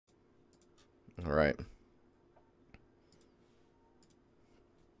All right.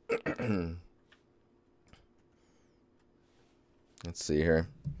 Let's see here.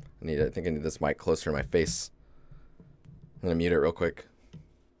 I think I need this mic closer to my face. I'm gonna mute it real quick.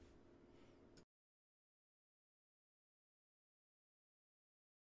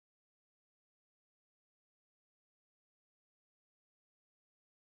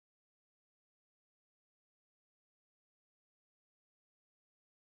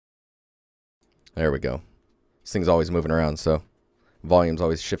 There we go. This thing's always moving around, so volume's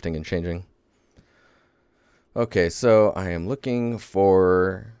always shifting and changing. Okay, so I am looking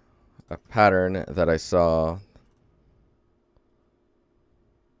for a pattern that I saw.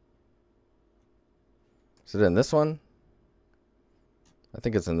 Is it in this one? I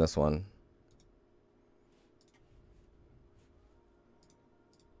think it's in this one.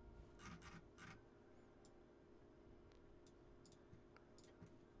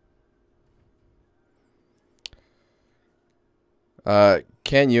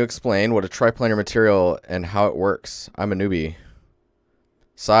 Can you explain what a triplanar material and how it works? I'm a newbie.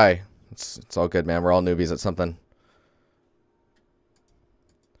 Sigh. It's all good, man. We're all newbies at something.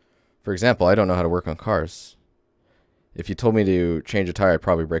 For example, I don't know how to work on cars. If you told me to change a tire, I'd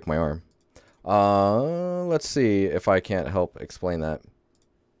probably break my arm. Let's see if I can't help explain that.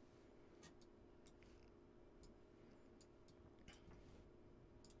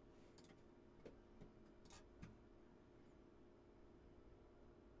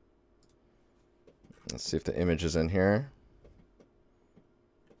 Let's see if the image is in here.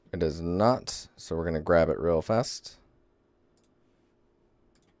 It is not, so we're going to grab it real fast.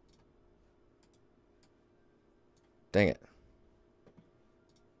 Dang it.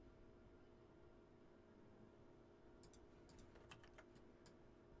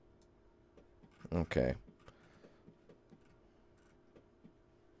 Okay. I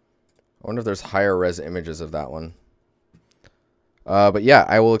wonder if there's higher res images of that one. But yeah,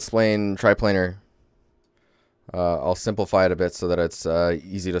 I will explain triplanar. I'll simplify it a bit so that it's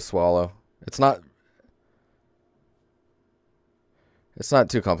easy to swallow. It's not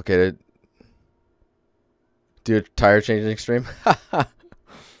too complicated. Do a tire changing stream?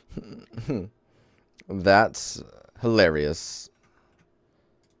 That's hilarious.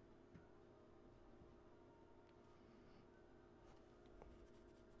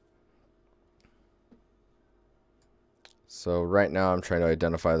 So right now I'm trying to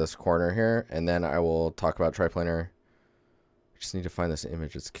identify this corner here, and then I will talk about triplanar. I just need to find this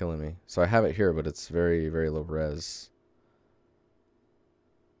image. It's killing me. So I have it here, but it's very, very low res.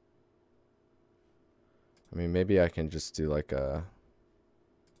 I mean, maybe I can just do like a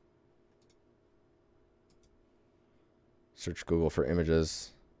search Google for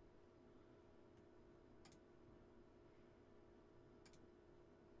images.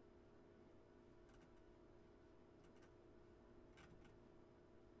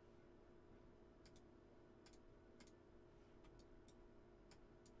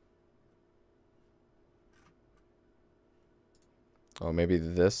 Oh, maybe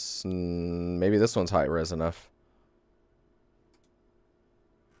this one's high res enough.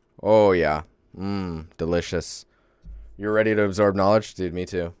 Oh yeah. Delicious. You're ready to absorb knowledge? Dude, me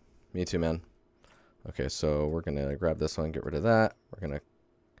too. Me too, man. Okay, so we're gonna grab this one, get rid of that. We're gonna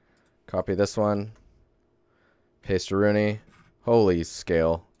copy this one. Paste a Rooney. Holy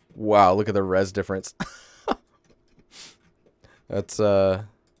scale. Wow, look at the res difference. That's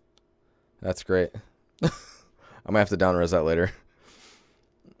great. I might have to down res that later.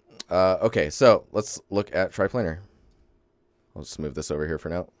 Okay, so let's look at triplanar. I'll just move this over here for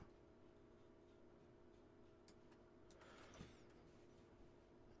now.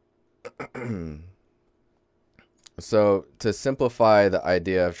 So to simplify the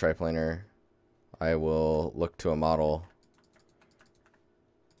idea of triplanar, I will look to a model.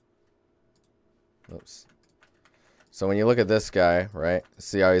 Oops. So when you look at this guy, right,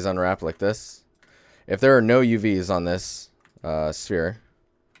 see how he's unwrapped like this? If there are no UVs on this sphere,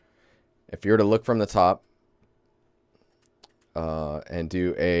 if you were to look from the top and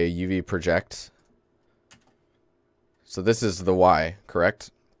do a UV project, so this is the Y,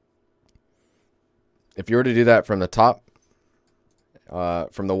 correct? If you were to do that from the top,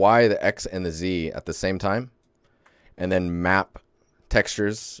 from the Y, the X, and the Z at the same time, and then map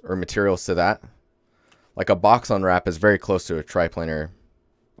textures or materials to that, like a box unwrap is very close to a triplanar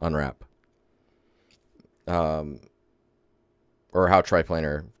unwrap. Or how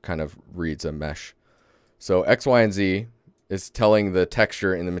triplanar kind of reads a mesh. So X, Y, and Z is telling the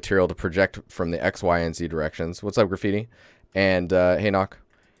texture in the material to project from the X, Y, and Z directions. What's up, Graffiti? And hey, Knock.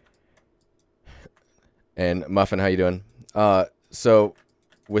 And Muffin, how you doing? So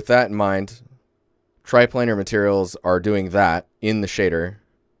with that in mind, triplanar materials are doing that in the shader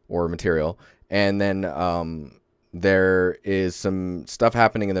or material. And then there is some stuff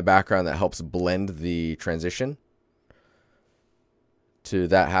happening in the background that helps blend the transition to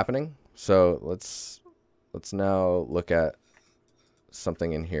that happening. So let's now look at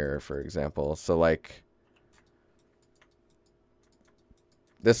something in here, for example. So like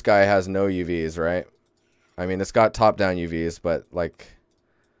this guy has no UVs, right? I mean, it's got top-down UVs, but like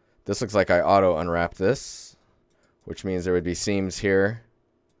this looks like I auto unwrap this, which means there would be seams here.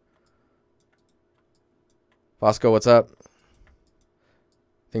 Fosco, what's up?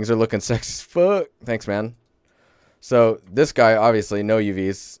 Things are looking sexy as fuck. Thanks, man. So this guy, obviously, no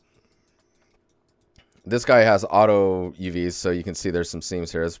UVs. This guy has auto UVs, so you can see there's some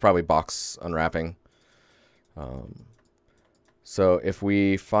seams here. It's probably box unwrapping. So if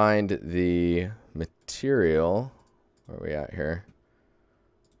we find the material, where are we at here?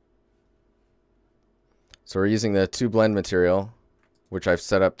 So we're using the 2blend material, which I've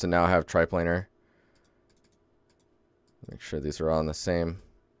set up to now have triplanar. Make sure these are all on the same.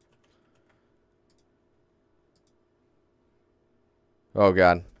 Oh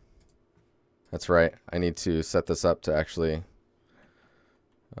God. That's right. I need to set this up to actually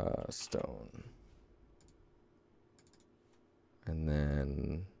stone. And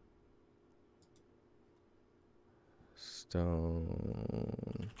then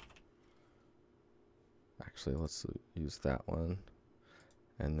stone. Actually, let's use that one.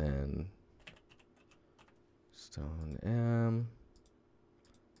 And then stone M,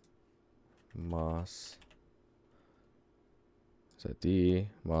 moss, is that D,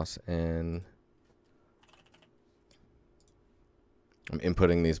 moss N. I'm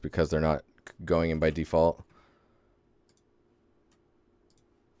inputting these because they're not going in by default.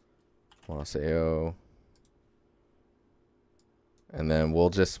 Moss AO. And then we'll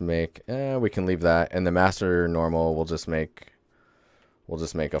just make, we can leave that. And the master normal, we'll just make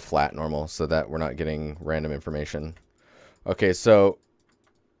a flat normal so that we're not getting random information. Okay, so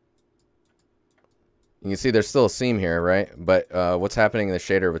you can see there's still a seam here, right? But what's happening in the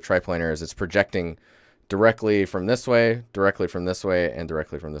shader with triplanar is it's projecting directly from this way, and directly from this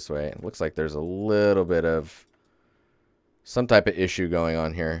way. It looks like there's a little bit of some type of issue going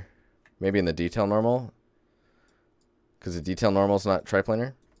on here. Maybe in the detail normal, because the detail normal is not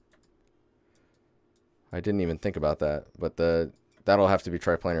triplanar. I didn't even think about that, but that'll have to be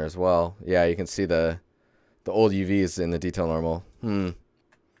triplanar as well. Yeah, you can see the old UVs in the detail normal.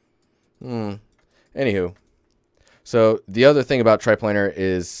 Anywho, so the other thing about triplanar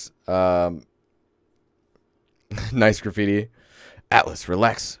is nice graffiti. Atlas,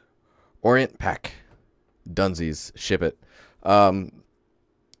 relax, Orient pack, Dunsies, ship it.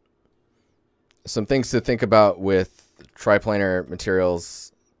 Some things to think about with triplanar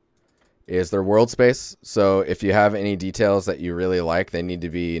materials is their world space. So if you have any details that you really like, they need to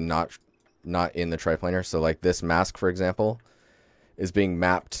be not in the triplanar. So like this mask, for example, is being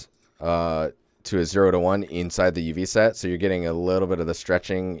mapped to a 0 to 1 inside the UV set. So you're getting a little bit of the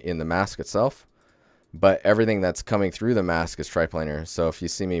stretching in the mask itself, but everything that's coming through the mask is triplanar. So if you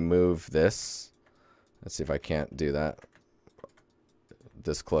see me move this, let's see if I can't do that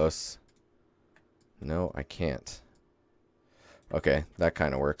this close. No, I can't. Okay, that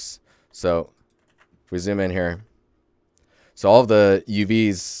kind of works. So if we zoom in here, so all of the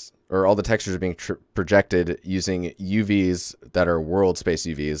UVs or all the textures are being projected using UVs that are world space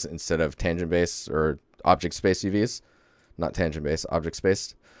UVs instead of tangent based or object space UVs, not tangent based, object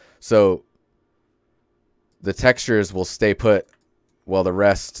spaced. So the textures will stay put while the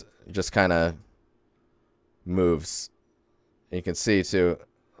rest just kind of moves. And you can see too,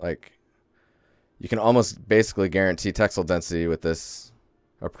 like, you can almost basically guarantee textile density with this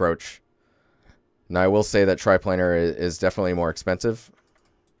approach. Now, I will say that triplanar is definitely more expensive.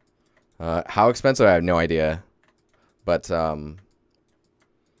 How expensive, I have no idea. But,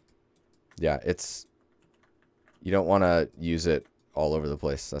 yeah, you don't want to use it all over the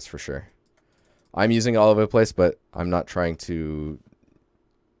place, that's for sure. I'm using it all over the place, but I'm not trying to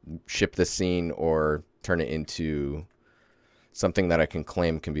ship the scene or turn it into something that I can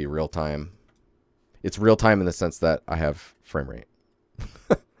claim can be real time. It's real time in the sense that I have frame rate,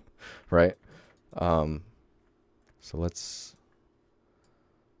 right? So let's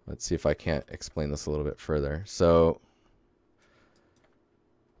see if I can't explain this a little bit further. So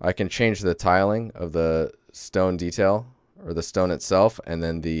I can change the tiling of the stone detail or the stone itself, and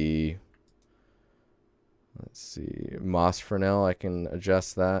then the, let's see, moss Fresnel, I can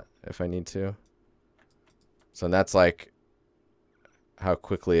adjust that if I need to. So that's like how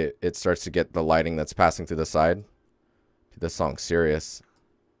quickly it starts to get the lighting that's passing through the side. This song's serious.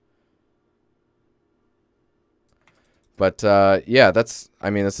 But yeah, that's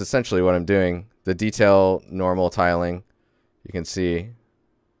essentially what I'm doing. The detail normal tiling, you can see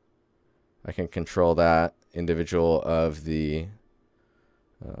I can control that individual of the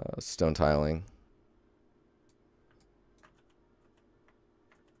stone tiling.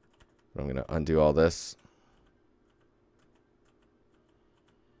 I'm going to undo all this.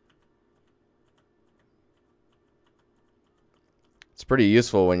 It's pretty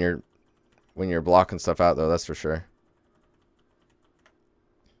useful when you're blocking stuff out, though, that's for sure.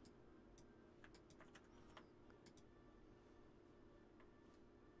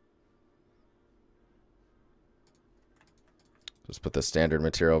 Just put the standard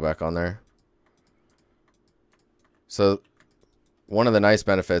material back on there. So one of the nice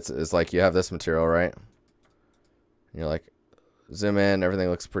benefits is like you have this material, right? And you're like, zoom in, everything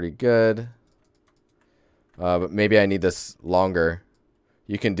looks pretty good. But maybe I need this longer.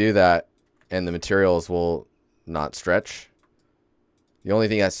 You can do that and the materials will not stretch. The only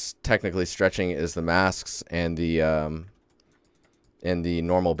thing that's technically stretching is the masks and the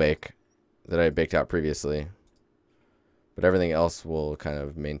normal bake that I baked out previously. But everything else will kind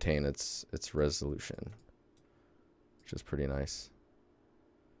of maintain its resolution, which is pretty nice.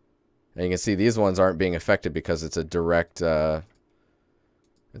 And you can see these ones aren't being affected because it's a direct X,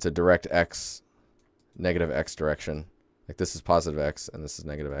 negative X direction. Like this is positive X and this is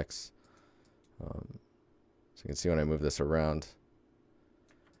negative X. So you can see when I move this around.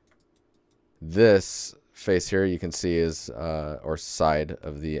 This face here you can see is, or side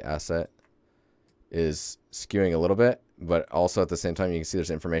of the asset is skewing a little bit, but also at the same time you can see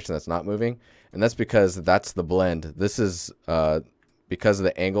there's information that's not moving. And that's because that's the blend. This is, because of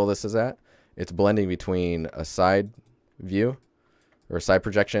the angle this is at, it's blending between a side view or a side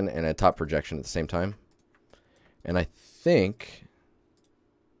projection and a top projection at the same time. And I think,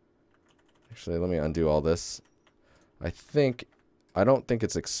 actually, let me undo all this. I don't think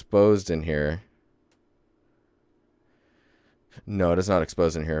it's exposed in here. No, it is not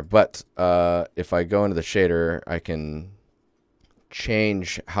exposed in here. But if I go into the shader, I can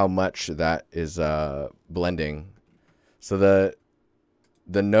change how much that is blending. So the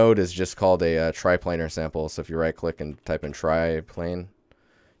node is just called a triplanar sample. So if you right click and type in triplane,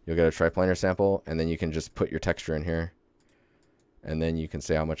 you'll get a triplanar sample, and then you can just put your texture in here. And then you can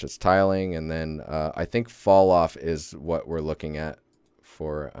say how much it's tiling, and then I think fall off is what we're looking at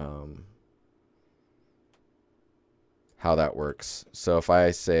for how that works. So if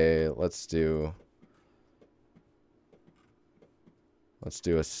I say let's do a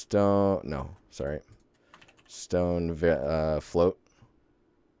stone float.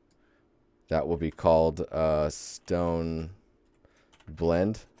 That will be called stone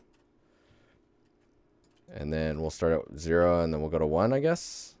blend. And then we'll start at 0 and then we'll go to 1, I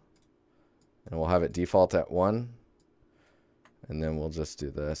guess. And we'll have it default at 1. And then we'll just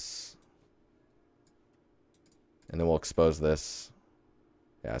do this. And then we'll expose this.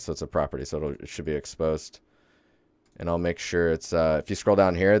 Yeah, so it's a property, so it should be exposed. And I'll make sure it's, if you scroll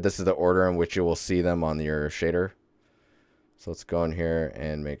down here, this is the order in which you will see them on your shader. So let's go in here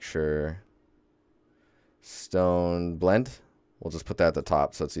and make sure stone blend. We'll just put that at the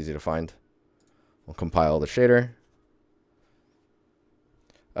top so it's easy to find. We'll compile the shader.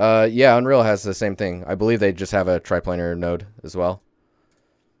 Yeah, Unreal has the same thing. I believe they just have a triplanar node as well.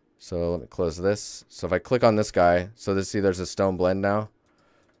 So let me close this. So if I click on this guy, so see there's a stone blend now.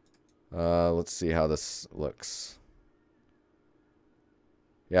 Let's see how this looks.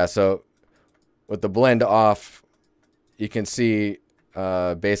 Yeah, so with the blend off, you can see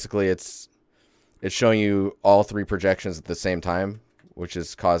basically it's showing you all 3 projections at the same time, which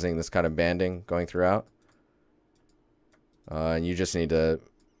is causing this kind of banding going throughout. And you just need to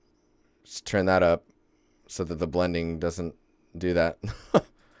turn that up so that the blending doesn't do that.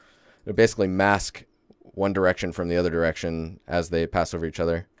 It basically mask one direction from the other direction as they pass over each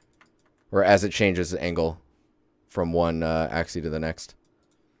other, or as it changes the angle from one axis to the next.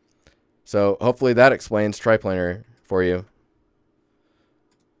 So hopefully that explains triplanar for you.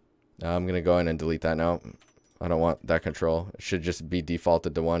 I'm going to go in and delete that now. I don't want that control. It should just be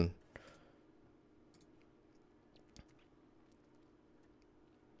defaulted to 1.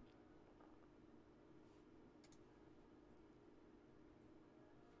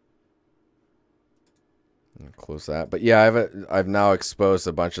 Close that. But yeah, I've now exposed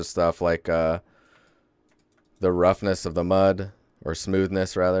a bunch of stuff like the roughness of the mud, or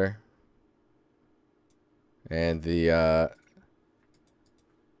smoothness rather, and the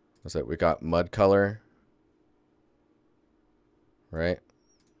what's that? We got mud color, right?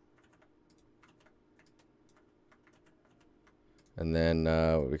 And then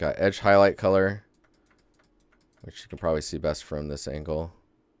we got edge highlight color, which you can probably see best from this angle.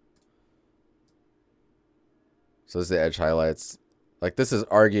 So this is the edge highlights. Like, this is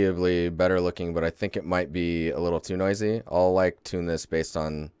arguably better looking, but I think it might be a little too noisy. I'll like tune this based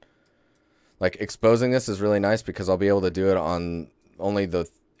on, like, exposing this is really nice because I'll be able to do it on only the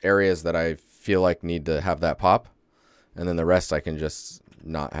areas that I feel like need to have that pop. And then the rest I can just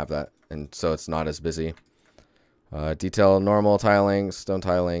not have that. And so it's not as busy. Detail, normal tiling, stone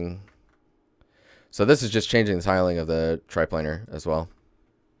tiling. So this is just changing the tiling of the triplanar as well.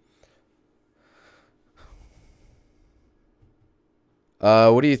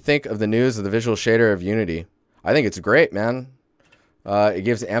 What do you think of the news of the visual shader of Unity? I think it's great, man. It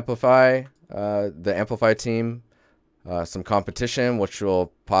gives the Amplify team some competition, which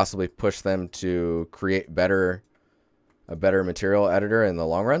will possibly push them to create a better material editor in the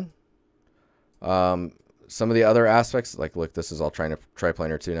long run. Some of the other aspects, like, look, this is all trying to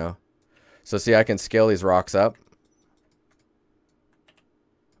triplanar too now. So see, I can scale these rocks up.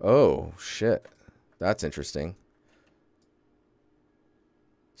 Oh, shit. That's interesting.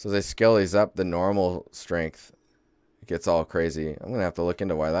 So as I scale these up, the normal strength gets all crazy. I'm going to have to look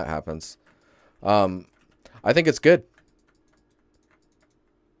into why that happens. I think it's good.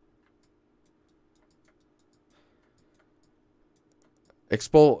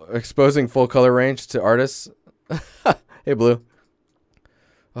 Exposing full color range to artists. Hey, Blue.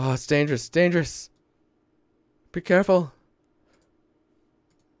 Oh, it's dangerous. Dangerous. Be careful.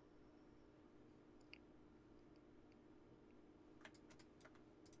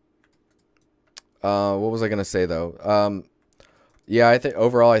 What was I going to say, though? Yeah, I think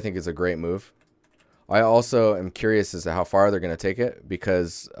overall, I think it's a great move. I also am curious as to how far they're going to take it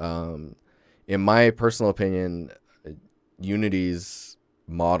because, in my personal opinion, Unity's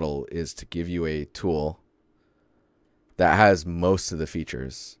model is to give you a tool that has most of the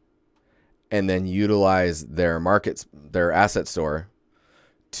features and then utilize their asset store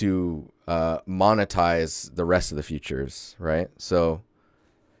to monetize the rest of the features, right? So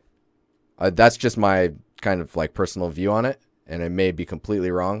that's just my kind of like personal view on it, and it may be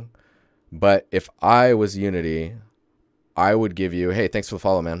completely wrong. But if I was Unity, I would give you, hey, thanks for the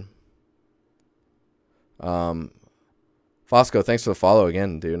follow, man. Fosco, thanks for the follow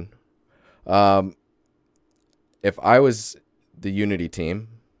again, dude. If I was the Unity team,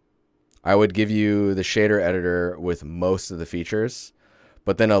 I would give you the shader editor with most of the features,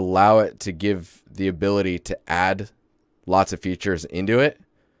 but then allow it to give the ability to add lots of features into it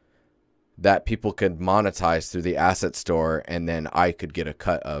that people could monetize through the asset store, and then I could get a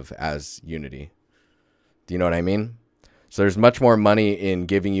cut of as Unity. Do you know what I mean? So there's much more money in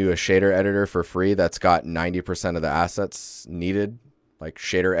giving you a shader editor for free that's got 90% of the assets needed, like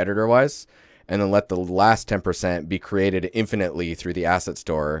shader editor wise, and then let the last 10% be created infinitely through the asset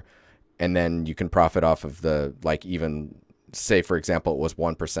store, and then you can profit off of the, like, even say, for example, it was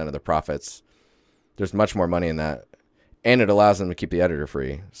 1% of the profits. There's much more money in that. And it allows them to keep the editor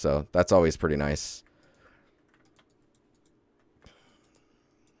free. So that's always pretty nice.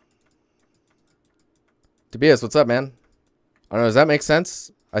 Tobias, what's up, man? I don't know. Does that make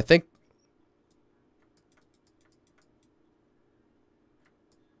sense? I think.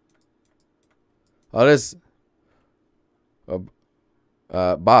 Oh, it is.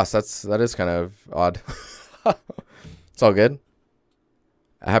 Boss, that is kind of odd. It's all good.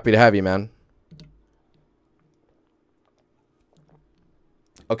 Happy to have you, man.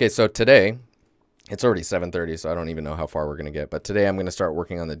 Okay, so today, it's already 7:30, so I don't even know how far we're going to get. But today I'm going to start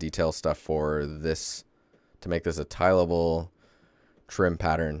working on the detail stuff for this, to make this a tileable trim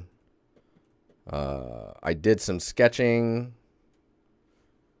pattern. I did some sketching.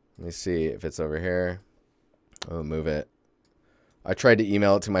 Let me see if it's over here. I'll move it. I tried to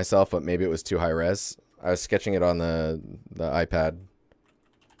email it to myself, but maybe it was too high res. I was sketching it on the iPad.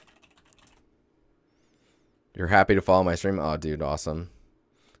 You're happy to follow my stream? Oh, dude, awesome.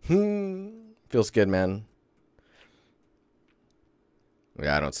 Feels good, man.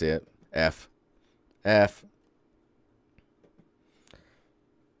 Yeah, I don't see it. F.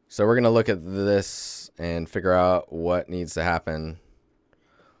 So we're going to look at this and figure out what needs to happen.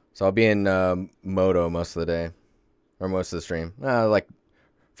 So I'll be in Moto most of the day. Or most of the stream. Like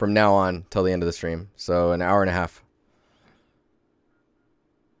from now on till the end of the stream. So an hour and a half.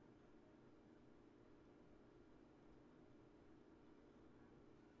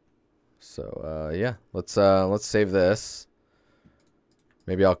 So yeah, let's save this.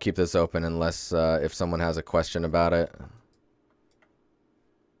 Maybe I'll keep this open unless if someone has a question about it.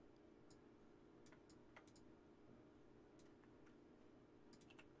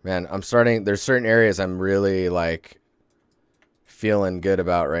 Man, there's certain areas I'm really like feeling good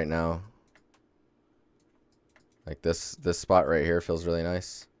about right now. Like this spot right here feels really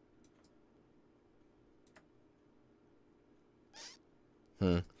nice.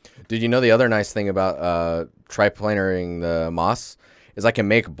 Did you know the other nice thing about triplanaring the moss is I can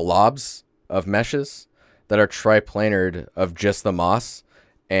make blobs of meshes that are triplanared of just the moss,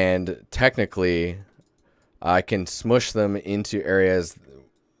 and technically I can smush them into areas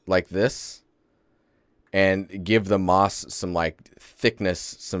like this and give the moss some like thickness,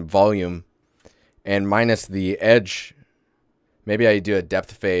 some volume, and minus the edge. Maybe I do a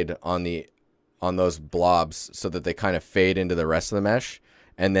depth fade on those blobs so that they kind of fade into the rest of the mesh.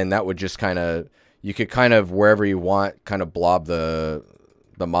 And then that would just kind of, you could kind of, wherever you want, kind of blob the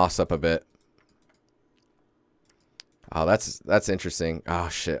moss up a bit. Oh, that's interesting. Oh,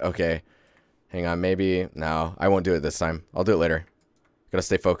 shit. Okay. Hang on. Maybe, no, I won't do it this time. I'll do it later. Gotta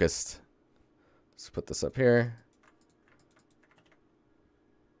stay focused. Let's put this up here.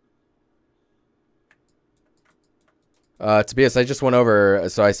 Tobias, I just went over,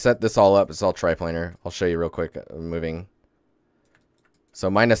 so I set this all up. It's all triplanar. I'll show you real quick, moving. So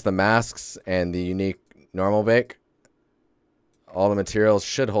minus the masks and the unique normal bake, all the materials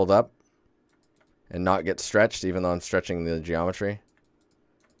should hold up and not get stretched, even though I'm stretching the geometry.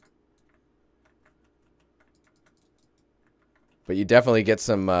 But you definitely get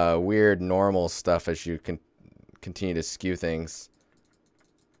some weird normal stuff as you can continue to skew things.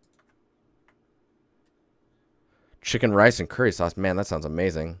 Chicken rice and curry sauce. Man, that sounds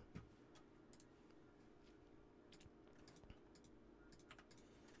amazing.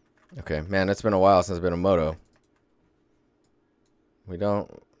 Okay, man, it's been a while since I've been a moto. We don't...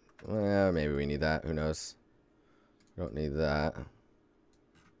 maybe we need that. Who knows? We don't need that.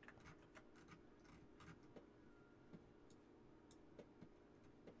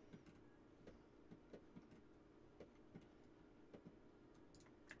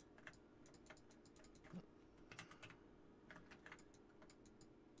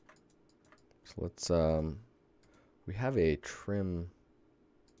 So let's... we have a trim...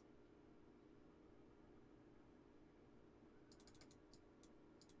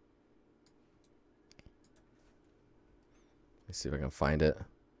 Let's see if I can find it.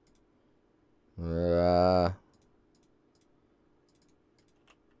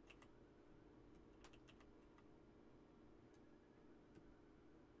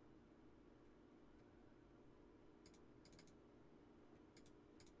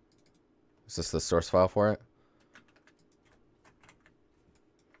 Is this the source file for it?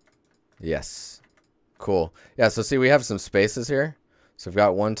 Yes. Cool. Yeah, so see, we have some spaces here. So we've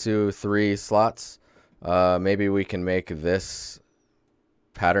got 1, 2, 3 slots. Maybe we can make this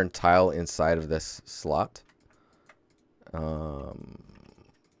pattern tile inside of this slot. So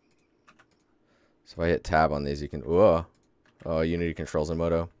if I hit tab on these, you can... Whoa. Oh, Unity controls in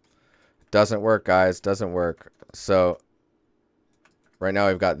Moto. Doesn't work, guys. Doesn't work. So right now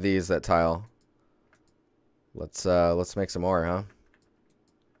we've got these that tile. Let's make some more, huh?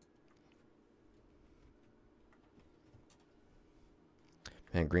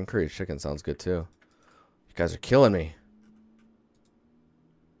 Man, green curry chicken sounds good too. You guys are killing me.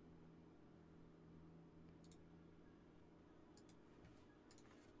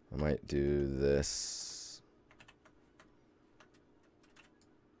 I might do this.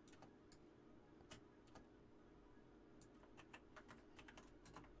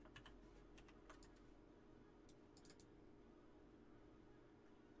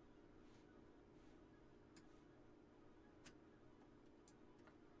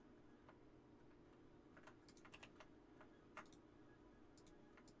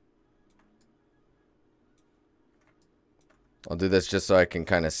 I'll do this just so I can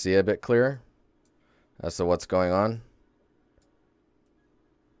kind of see a bit clearer as to what's going on.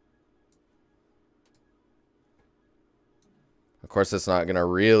 Of course, it's not going to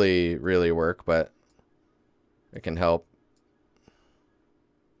really work, but it can help.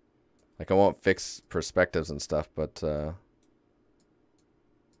 Like, I won't fix perspectives and stuff, but I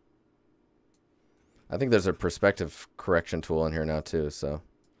think there's a perspective correction tool in here now too, so.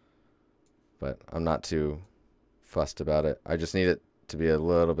 But I'm not too fussed about it. I just need it to be a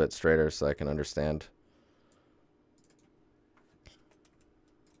little bit straighter so I can understand.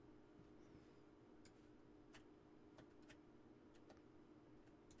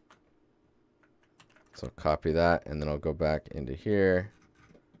 So copy that, and then I'll go back into here.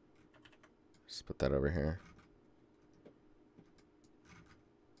 Just put that over here.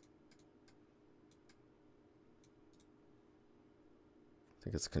 I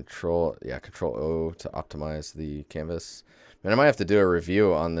think it's Control O to optimize the canvas. Man, I might have to do a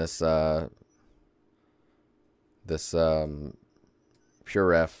review on this Pure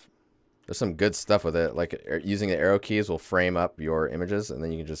Ref There's some good stuff with it. Like using the arrow keys will frame up your images, and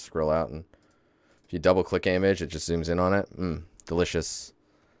then you can just scroll out, and if you double click an image, it just zooms in on it. Delicious.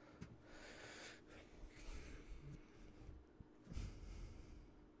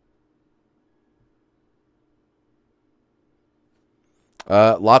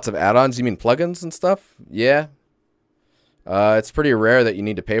 Lots of add-ons. You mean plugins and stuff? Yeah. It's pretty rare that you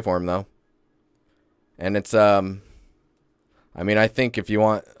need to pay for them though. And it's I mean, I think if you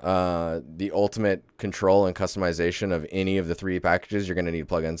want the ultimate control and customization of any of the 3D packages, you're going to need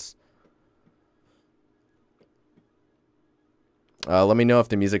plugins. Let me know if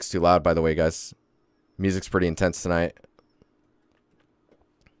the music's too loud, by the way, guys. Music's pretty intense tonight.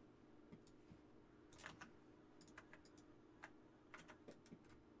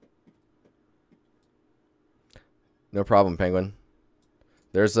 No problem, Penguin.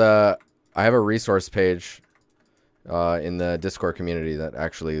 There's I have a resource page in the Discord community that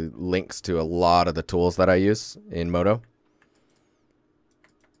actually links to a lot of the tools that I use in Moto.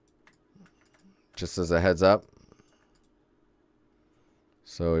 Just as a heads up.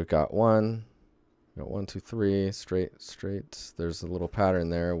 So we've got one, 2, 3, straight. There's a little pattern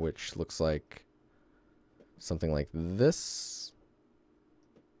there, which looks like something like this.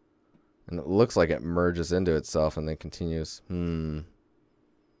 And it looks like it merges into itself and then continues.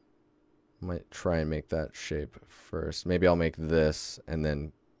 Might try and make that shape first. Maybe I'll make this and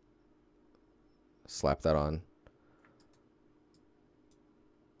then slap that on.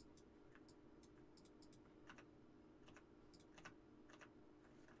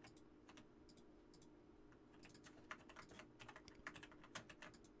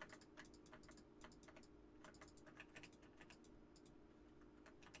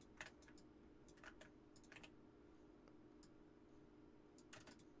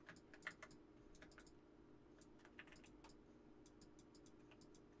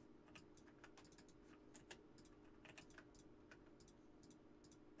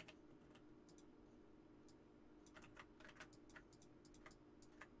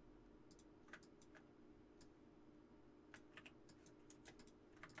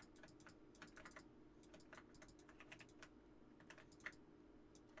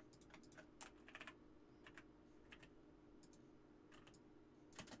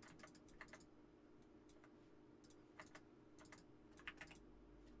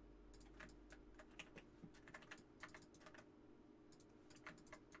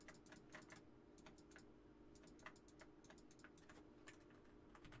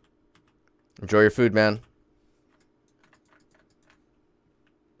 Enjoy your food, man.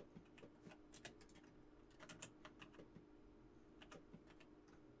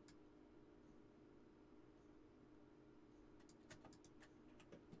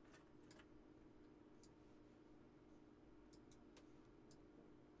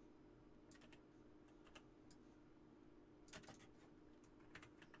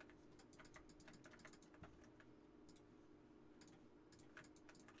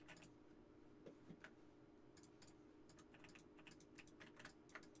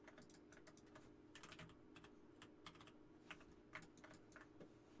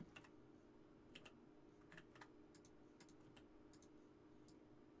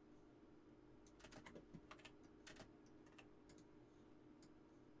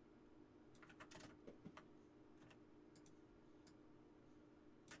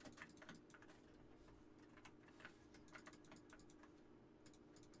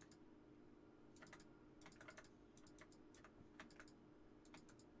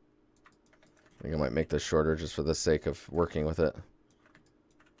 I think I might make this shorter just for the sake of working with it.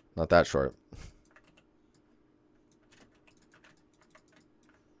 Not that short.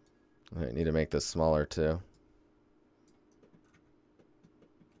 I need to make this smaller too.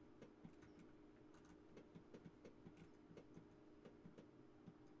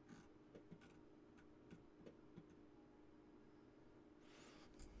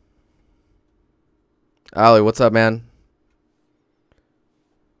 Ali, what's up, man?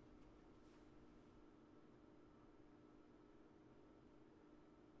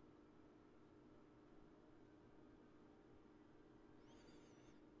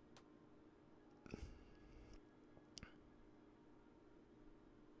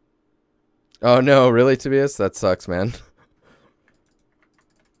 Oh no, really, Tobias? That sucks, man.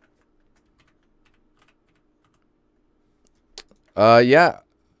 Yeah.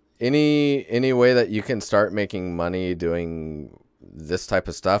 Any way that you can start making money doing this type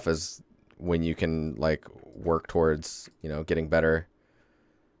of stuff is when you can like work towards, you know, getting better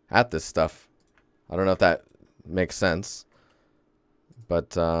at this stuff. I don't know if that makes sense.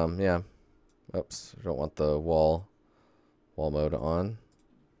 But yeah. Oops, I don't want the wall mode on.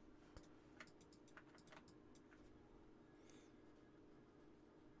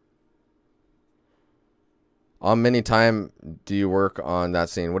 How many time do you work on that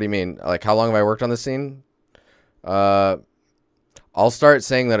scene? What do you mean? Like, how long have I worked on this scene? I'll start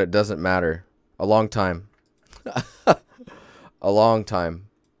saying that it doesn't matter. A long time. A long time.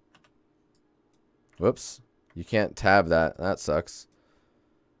 Whoops. You can't tab that. That sucks.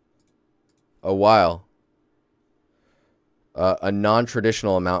 A while. A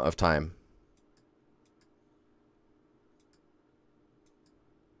non-traditional amount of time.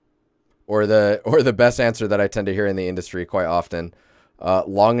 Or the best answer that I tend to hear in the industry quite often.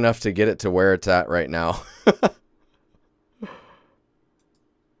 Long enough to get it to where it's at right now.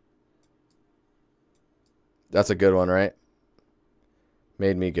 That's a good one, right?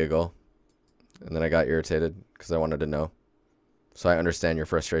 Made me giggle. And then I got irritated because I wanted to know. So I understand your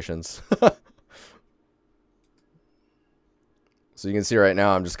frustrations. So you can see right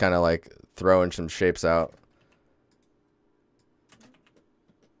now I'm just kind of like throwing some shapes out.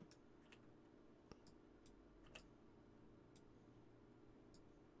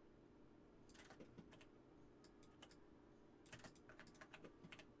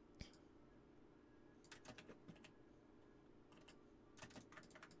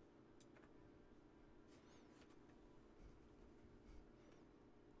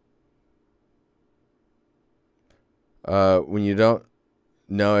 When you don't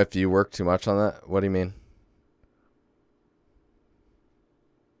know if you work too much on that, what do you mean?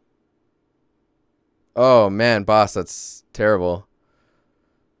 Oh man, boss, that's terrible.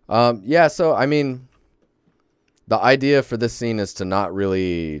 Yeah, so I mean, the idea for this scene is to not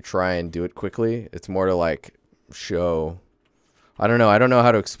really try and do it quickly. It's more to like show. I don't know. I don't know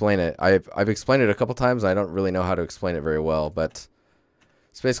how to explain it. I've explained it a couple times. I don't really know how to explain it very well, but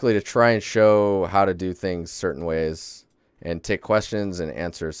it's basically to try and show how to do things certain ways and take questions and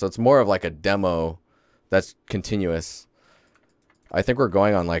answers. So it's more of like a demo that's continuous. I think we're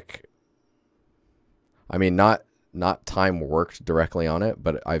going on like, I mean, not time worked directly on it,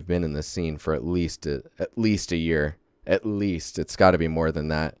 but I've been in this scene for at least a year. At least. It's got to be more than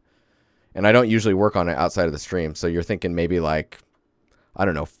that. And I don't usually work on it outside of the stream. So you're thinking maybe like, I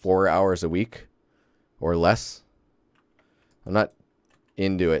don't know, 4 hours a week or less. I'm not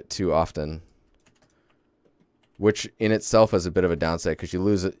into it too often, which in itself is a bit of a downside because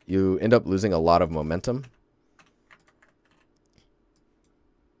you end up losing a lot of momentum.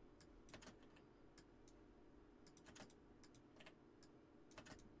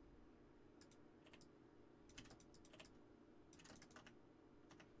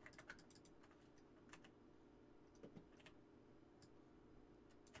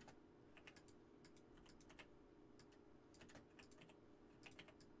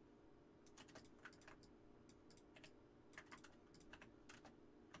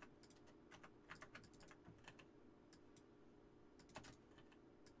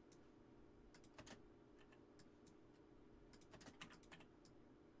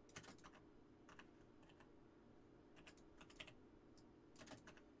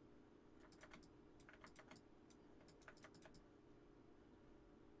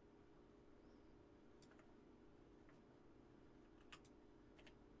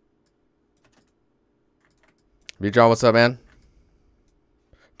 B John, what's up, man?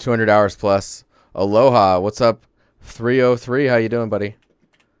 200 hours plus. Aloha, what's up? 303, how you doing, buddy?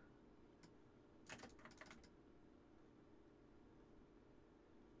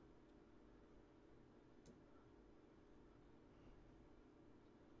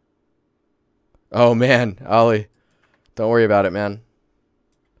 Oh man, Ollie, don't worry about it, man.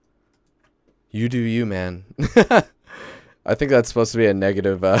 You do you, man. I think that's supposed to be a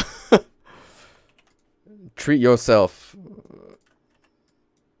negative. Treat yourself.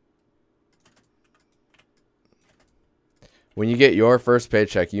 When you get your first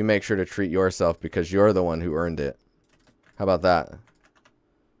paycheck, you make sure to treat yourself because you're the one who earned it. How about that?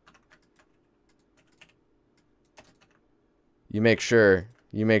 You make sure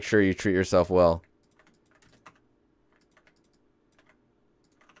you treat yourself well.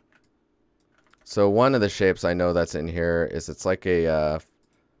 So one of the shapes I know that's in here is it's like a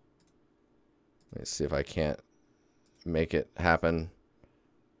let's see if I can't make it happen.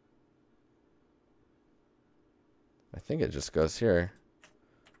 I think it just goes here.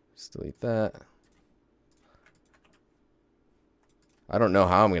 Just delete that. I don't know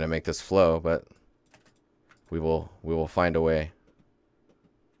how I'm going to make this flow, but we will find a way.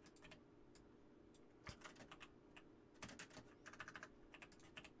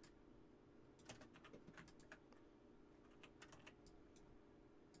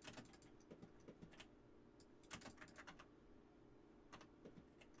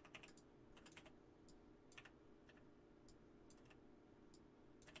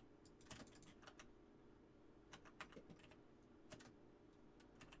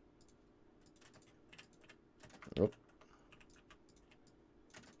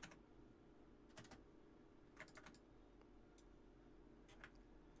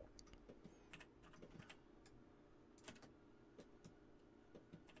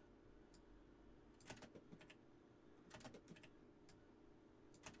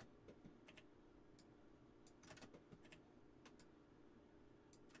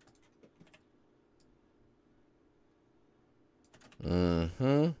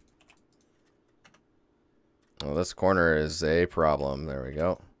 this corner is a problem. There we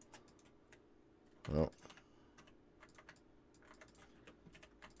go. Oh.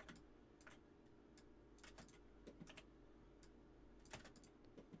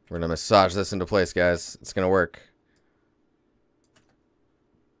 We're gonna massage this into place, guys. It's gonna work.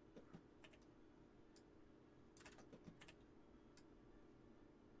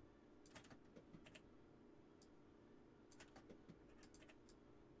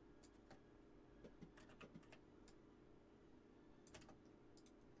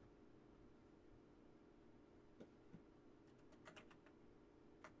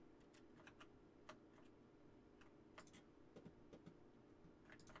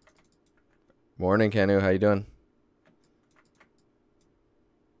 Morning, Kanu. How you doing?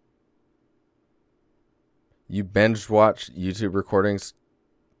 You binge watch YouTube recordings?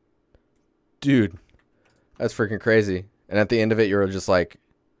 Dude, that's freaking crazy. And at the end of it, you're just like,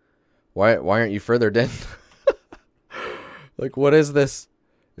 why aren't you further, Den? Like, what is this?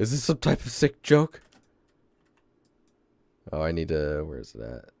 Is this some type of sick joke? Oh, I need to, where is it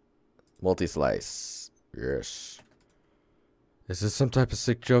at? Multi-slice. Yes. Is this some type of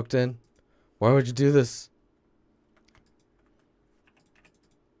sick joke, Den? Why would you do this?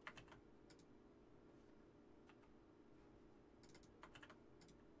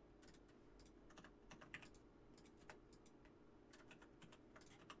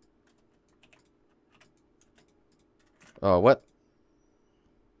 Oh, what?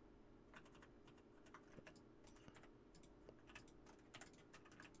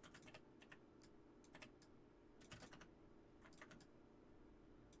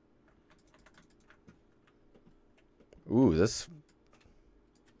 Ooh, this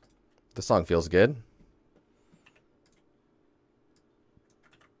song feels good.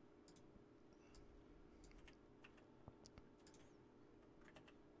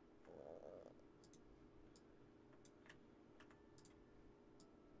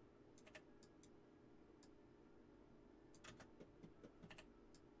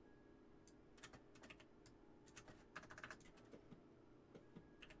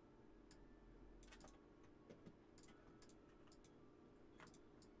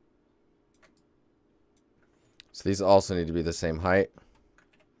 So these also need to be the same height.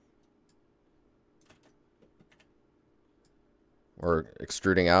 Or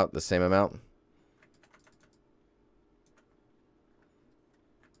extruding out the same amount.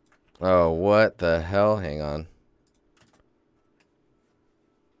 Oh, what the hell? Hang on.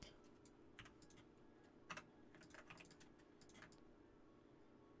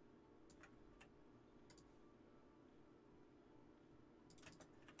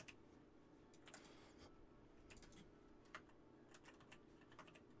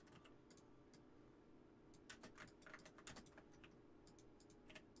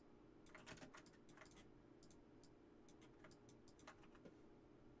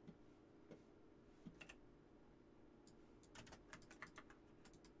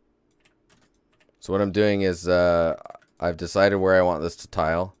 So what I'm doing is I've decided where I want this to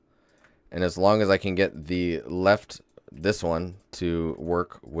tile. And as long as I can get the left, this one, to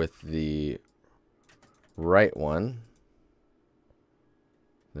work with the right one,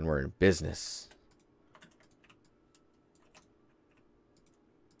 then we're in business.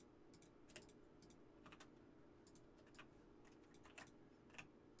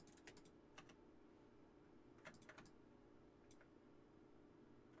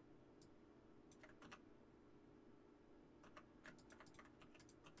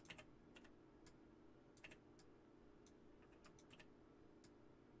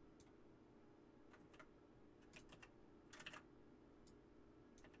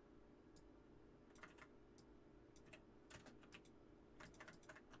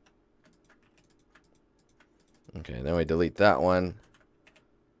 Okay, then we delete that one.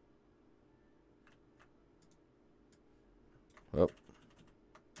 Oh.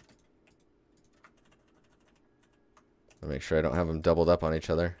 I'll make sure I don't have them doubled up on each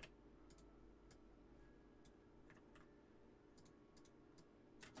other.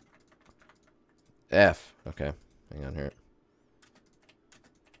 F. Okay, hang on here.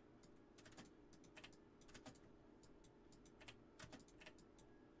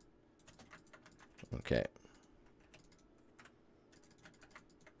 Okay.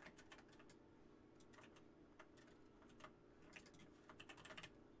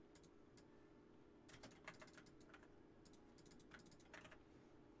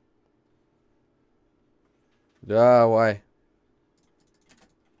 Why?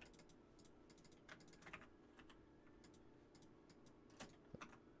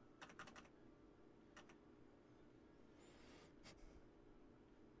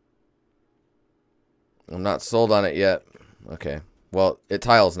 I'm not sold on it yet. Okay. Well, it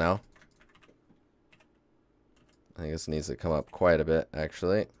tiles now. I think this needs to come up quite a bit,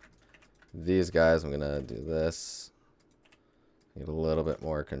 actually. These guys, I'm going to do this. Get a little bit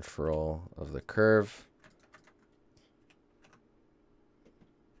more control of the curve.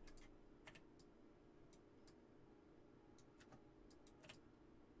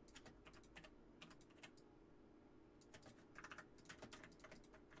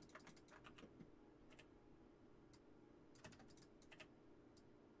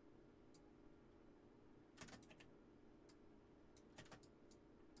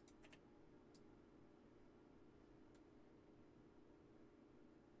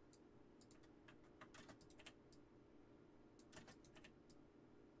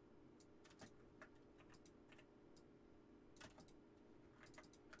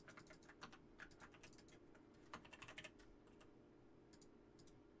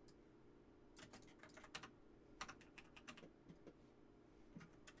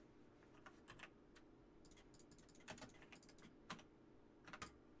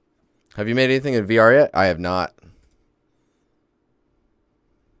 Have you made anything in VR yet? I have not.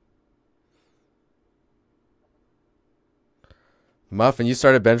 Muffin, you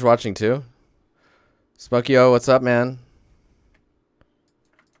started binge watching too? Smokey-O, what's up, man?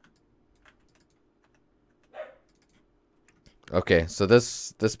 Okay, so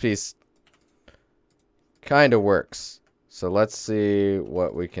this piece kind of works. So let's see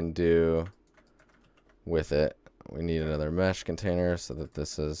what we can do with it. We need another mesh container so that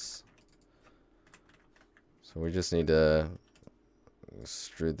this is... So we just need to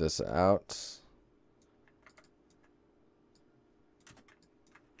extrude this out.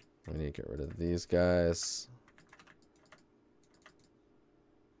 We need to get rid of these guys.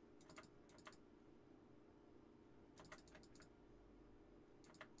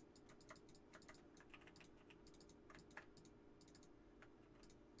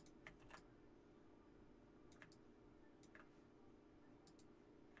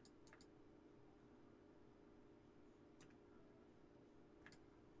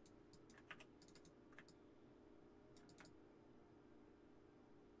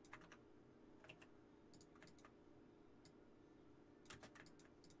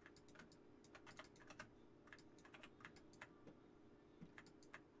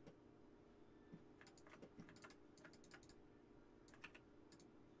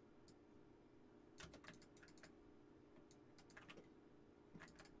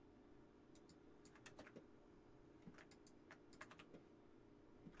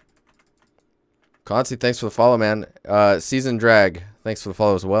 Concy, thanks for the follow, man. Season Drag, thanks for the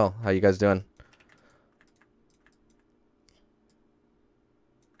follow as well. How you guys doing?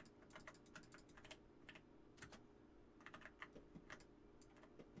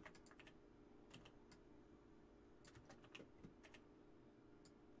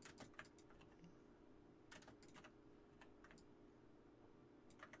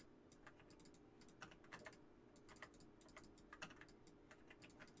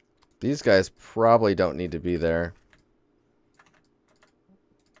 These guys probably don't need to be there.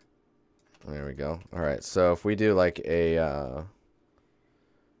 There we go. All right, so if we do like a,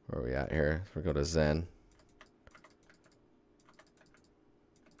 where are we at here? We go to Zen.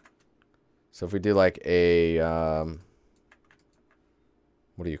 So if we do like a,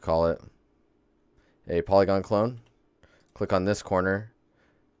 what do you call it? A polygon clone. Click on this corner,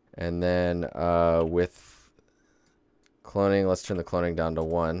 and then with cloning, let's turn the cloning down to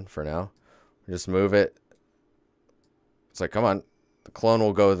 1 for now. Just move it. It's like, come on. The clone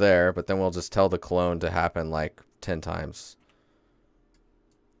will go there, but then we'll just tell the clone to happen like 10 times.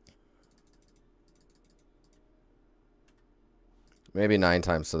 Maybe 9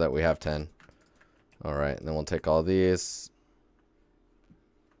 times so that we have 10. All right, and then we'll take all these.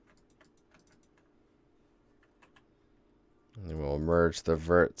 And then we'll merge the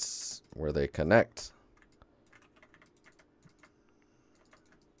verts where they connect.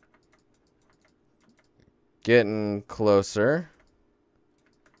 Getting closer.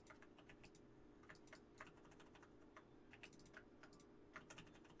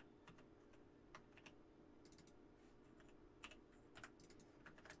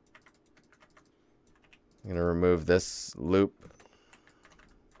 I'm going to remove this loop.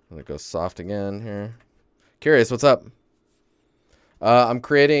 I'm going to go soft again here. Curious, what's up? I'm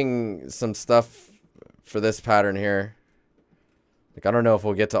creating some stuff for this pattern here. Like, I don't know if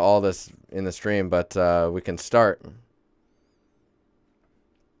we'll get to all this in the stream, but we can start.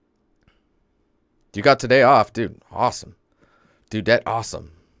 You got today off, dude. Awesome. Dude, that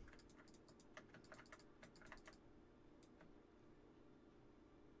awesome.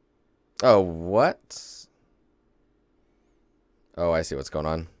 Oh, what? Oh, I see what's going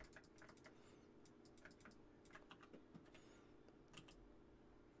on.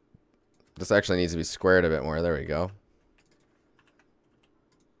 This actually needs to be squared a bit more. There we go.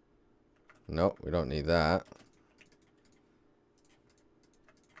 Nope, we don't need that.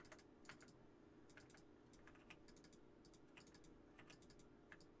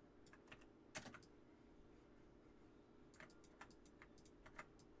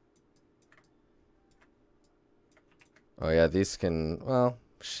 Oh yeah, these can, well,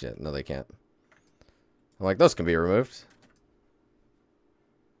 shit, no they can't. I'm like, those can be removed.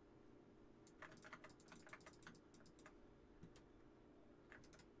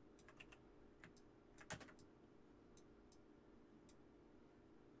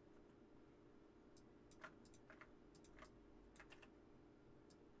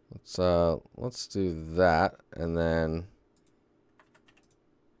 Let's do that, and then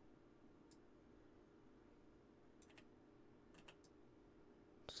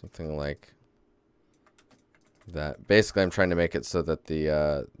something like that. Basically, I'm trying to make it so that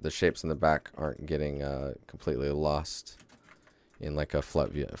the shapes in the back aren't getting completely lost in like a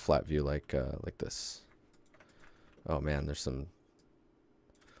flat view like this. Oh man, there's some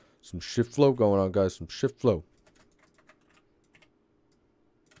shift flow going on, guys. Some shift flow.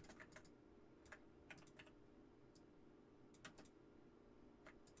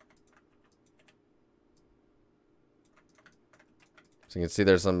 So you can see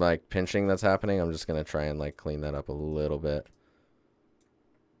there's some like pinching that's happening. I'm just gonna try and like clean that up a little bit.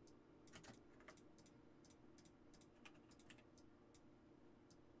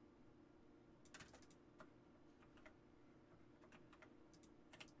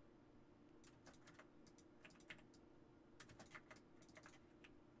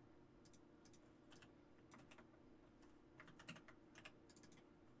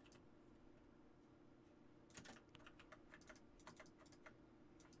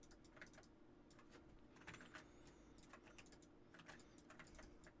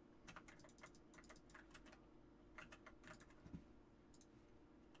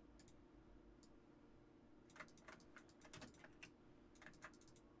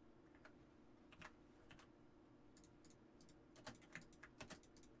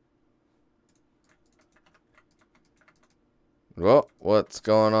 Well, what's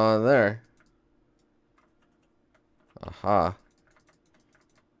going on there? Aha.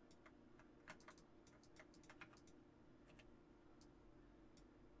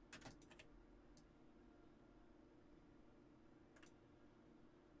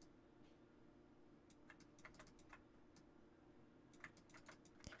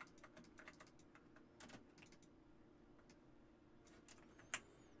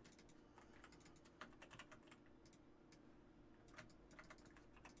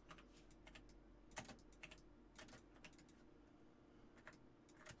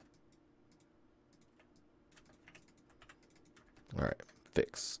 All right,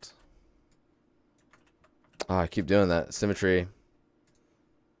 fixed. Oh, I keep doing that. Symmetry.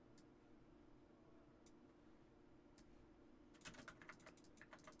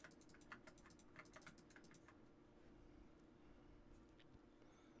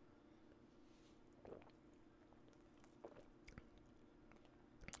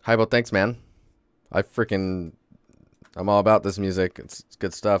 Hybo, thanks, man. I'm all about this music. It's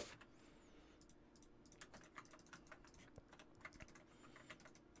good stuff.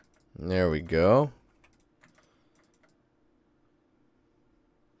 There we go.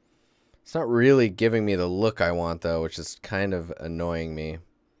 It's not really giving me the look I want, though, which is kind of annoying me.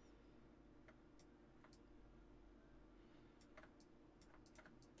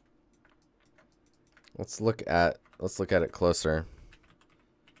 Let's look at it closer.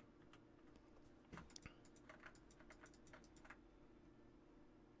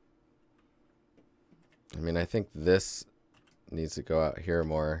 I mean, I think this needs to go out here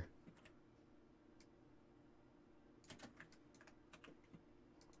more.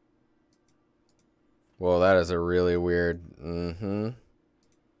 Well, that is a really weird.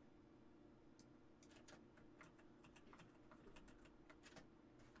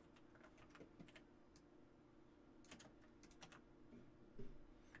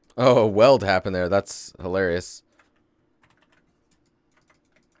 Oh, a weld happened there. That's hilarious.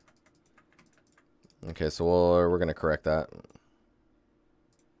 Okay, so we're gonna correct that.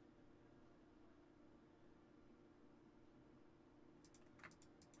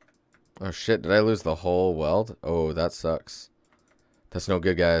 Oh shit, did I lose the whole weld? Oh, that sucks. That's no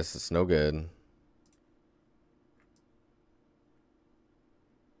good, guys. It's no good.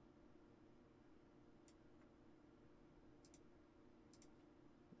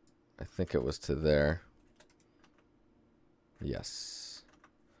 I think it was to there. Yes.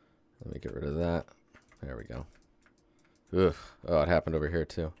 Let me get rid of that. There we go. Ugh. Oh, it happened over here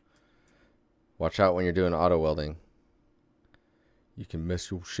too. Watch out when you're doing auto welding. You can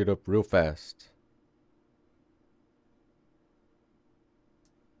mess your shit up real fast.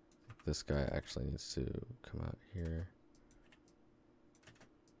 This guy actually needs to come out here.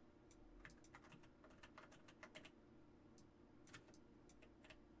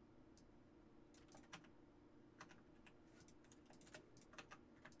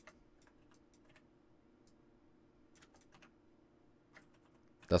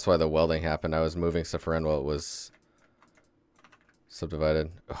 That's why the welding happened. I was moving stuff around while it was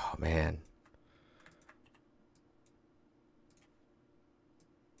subdivided. Oh, man.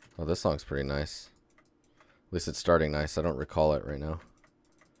 Oh, this song's pretty nice. At least it's starting nice. I don't recall it right now.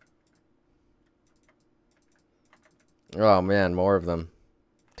 Oh, man. More of them.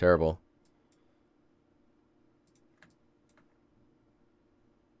 Terrible.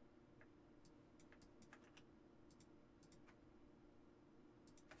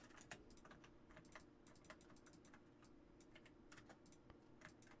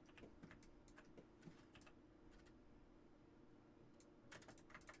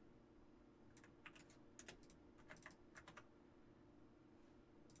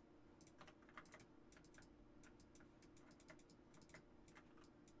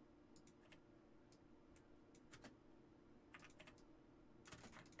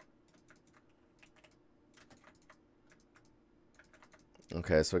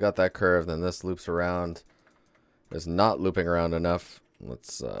 Okay, so we got that curve, then this loops around. It's not looping around enough.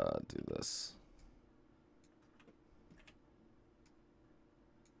 Let's do this.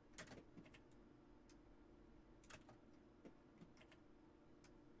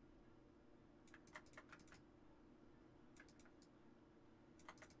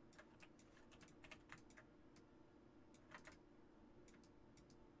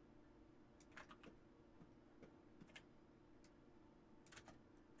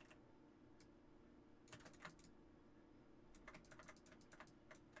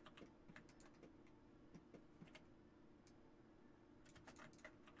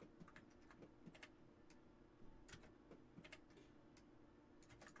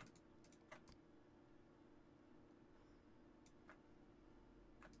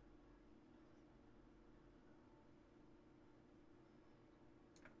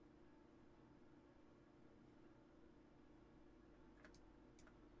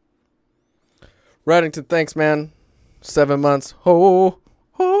 Reddington, thanks, man. 7 months. Ho,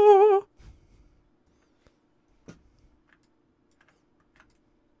 ho.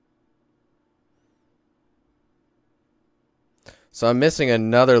 So I'm missing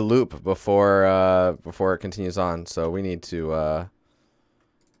another loop before it continues on. So we need to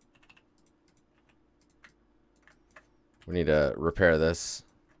repair this.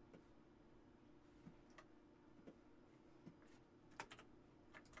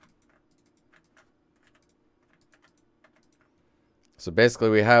 So basically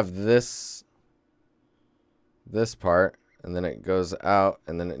we have this part, and then it goes out,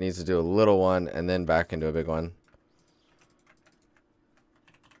 and then it needs to do a little one, and then back into a big one.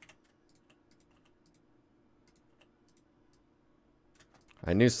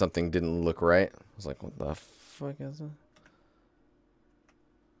 I knew something didn't look right. I was like, what the fuck is that?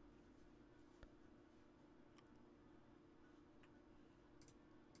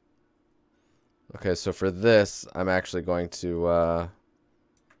 Okay, so for this, I'm actually going to, let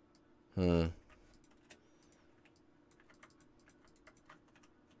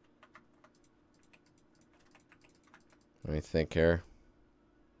me think here.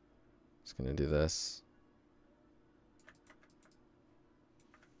 Just gonna do this.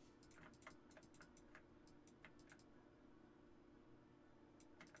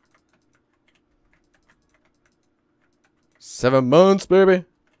 Seven months, baby.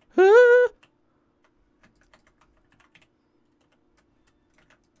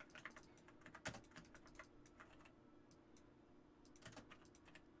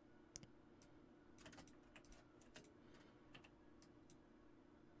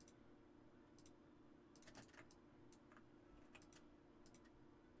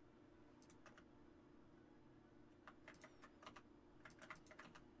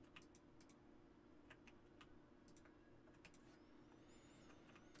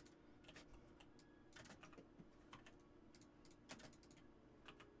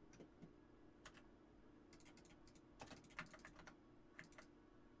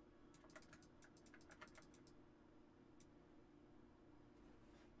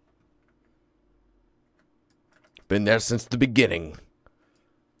 Been there since the beginning.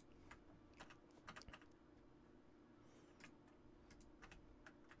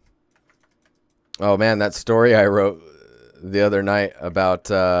 Oh man, that story I wrote the other night about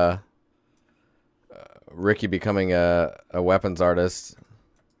Ricky becoming a weapons artist.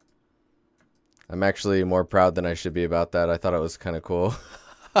 I'm actually more proud than I should be about that. I thought it was kind of cool.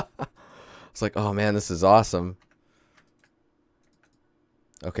 It's like, oh man, this is awesome.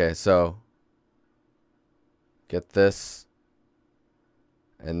 Okay, so get this,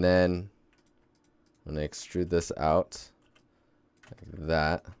 and then I'm gonna extrude this out like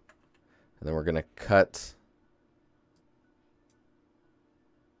that, and then we're gonna cut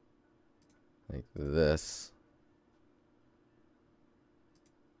like this.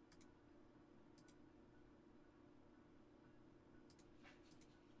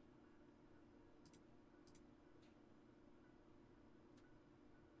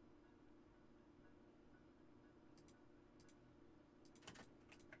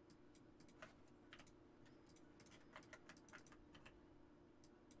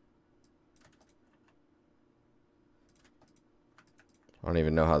 I don't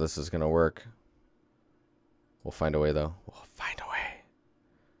even know how this is gonna work. We'll find a way though. We'll find a way.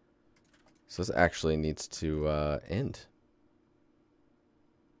 So this actually needs to end.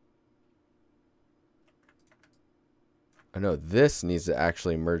 Oh no, this needs to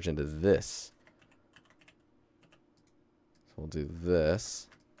actually merge into this. So we'll do this.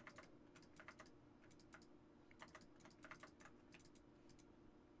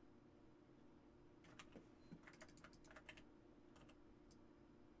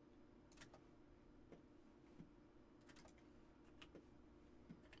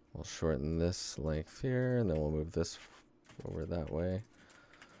 We'll shorten this length here, and then we'll move this over that way.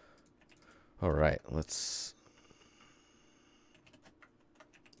 All right, let's...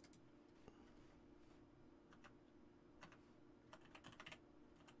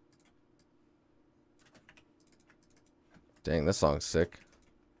 Dang, this song's sick.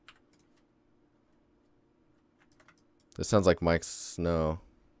 This sounds like Mike Snow.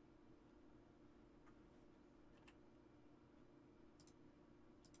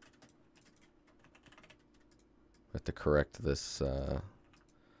 I have to correct this. There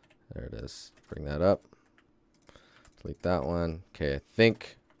it is. Bring that up. Delete that one. Okay, I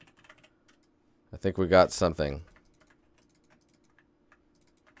think we got something.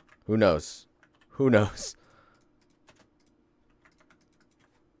 Who knows? Who knows?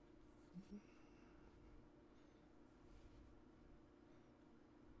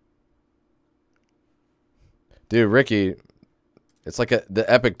 Dude, Ricky, it's like the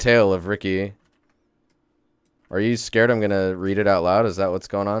epic tale of Ricky. Are you scared I'm gonna read it out loud? Is that what's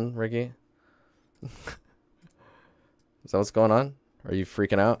going on, Ricky? Is that what's going on? Are you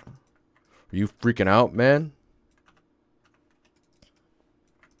freaking out? Are you freaking out, man?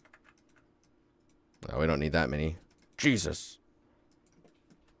 Oh, we don't need that many. Jesus.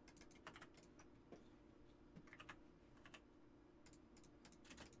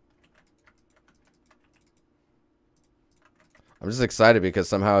 I'm just excited because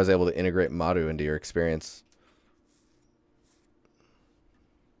somehow I was able to integrate Madu into your experience.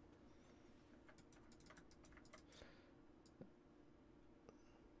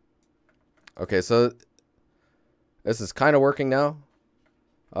 Okay, so this is kind of working now.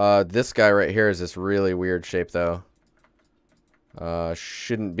 This guy right here is this really weird shape, though.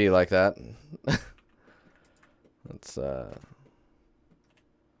 Shouldn't be like that. Let's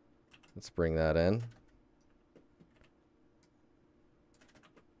bring that in.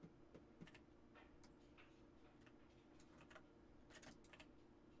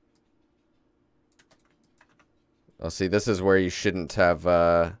 Oh, see, this is where you shouldn't have,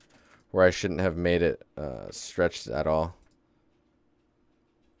 where I shouldn't have made it stretched at all.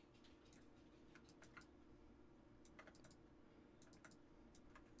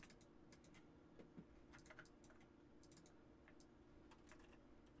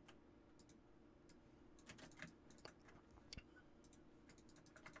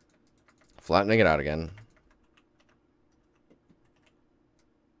 Flattening it out again.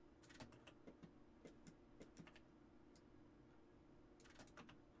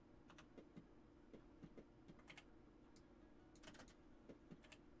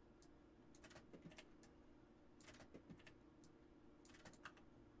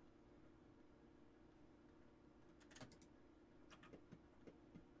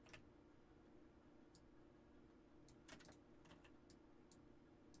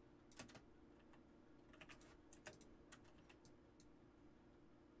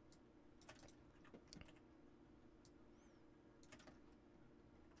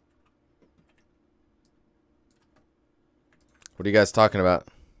 What are you guys talking about?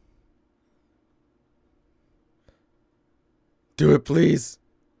 Do it, please.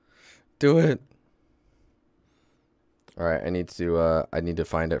 Do it. All right, I need to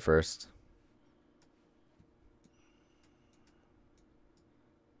find it first.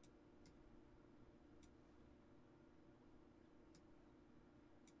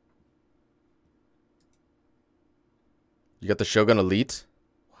 You got the Shogun Elite?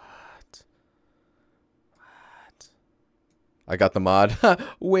 What? What? I got the mod.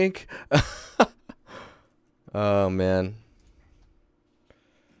 Wink. Oh, man.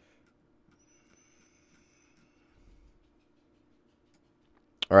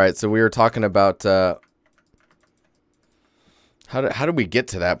 All right, so we were talking about how did we get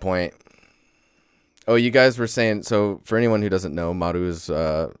to that point? Oh, you guys were saying, so for anyone who doesn't know, Maru is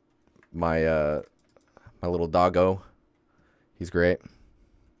my little doggo. He's great.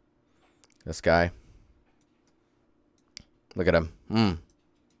 This guy. Look at him.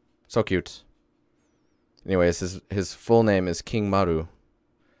 So cute. Anyways, his full name is King Maru.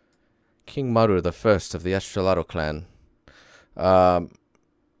 King Maru, the first of the Estrelado clan.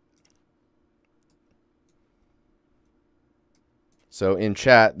 So in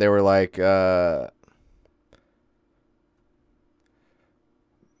chat, they were like,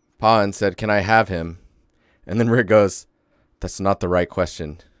 Pawn said, "Can I have him?" And then Rick goes, "That's not the right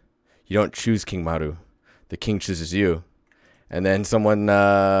question. You don't choose King Maru. The king chooses you." And then someone,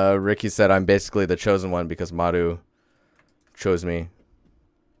 Ricky said, "I'm basically the chosen one because Maru chose me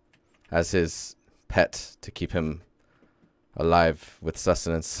as his pet to keep him alive with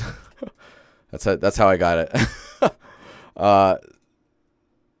sustenance." That's how I got it.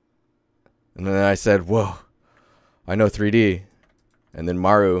 And then I said, "Whoa, I know 3D." And then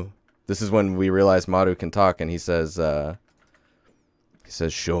Maru, this is when we realized Maru can talk, and he says,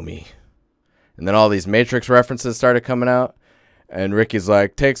 "Show me." And then all these Matrix references started coming out, and Ricky's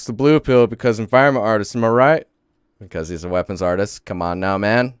like, "Takes the blue pill because environment artist, am I right?" Because he's a weapons artist. Come on now,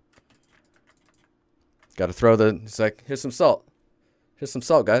 man. Got to throw he's like, "Here's some salt. Here's some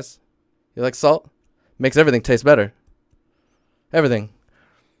salt, guys. You like salt? Makes everything taste better. Everything."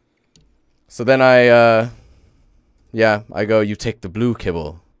 So then I go, "You take the blue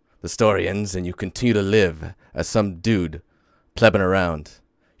kibble. The story ends and you continue to live as some dude plebbing around.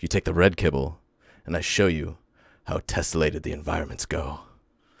 You take the red kibble and I show you how tessellated the environments go."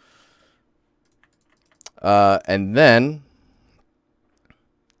 And then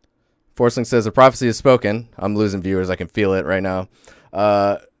Forcing says, "A prophecy is spoken." I'm losing viewers. I can feel it right now.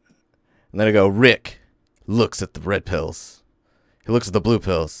 And then I go, "Rick looks at the red pills. He looks at the blue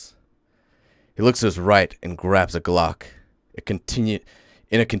pills. He looks to his right and grabs a Glock.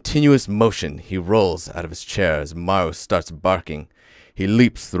 In a continuous motion, he rolls out of his chair as Maru starts barking. He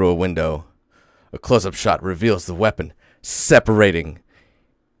leaps through a window. A close-up shot reveals the weapon separating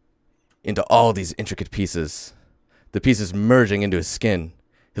into all these intricate pieces, the pieces merging into his skin.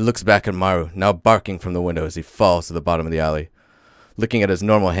 He looks back at Maru, now barking from the window as he falls to the bottom of the alley. Looking at his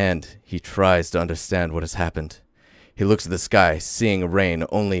normal hand, he tries to understand what has happened. He looks at the sky, seeing rain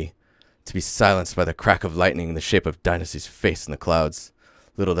only to be silenced by the crack of lightning in the shape of DiNusty's face in the clouds.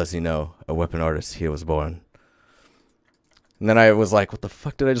 Little does he know, a weapon artist, he was born. And then I was like, "What the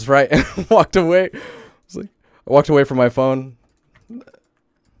fuck did I just write?" And walked away. I walked away from my phone.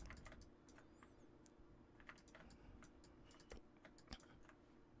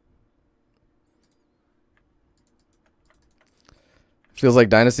 Feels like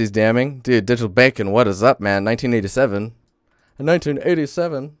DiNusty's damning. Dude, Digital Bacon, what is up, man? 1987.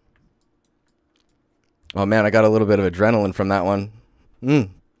 1987. Oh, man, I got a little bit of adrenaline from that one.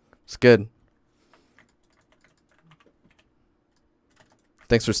 It's good.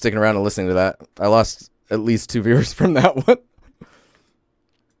 Thanks for sticking around and listening to that. I lost at least 2 viewers from that one.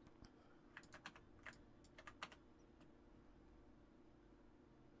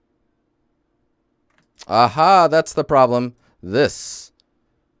 Aha, that's the problem. This.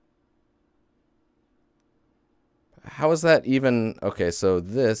 How is that even? Okay, so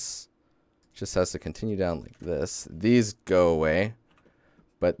this just has to continue down like this. These go away.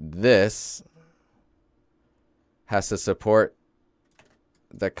 But this has to support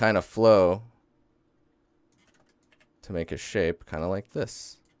that kind of flow to make a shape kind of like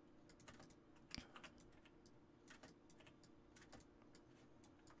this.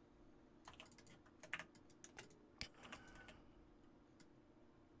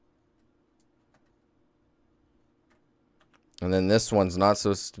 And then this one's not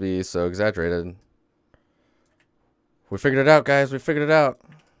supposed to be so exaggerated. We figured it out, guys. We figured it out.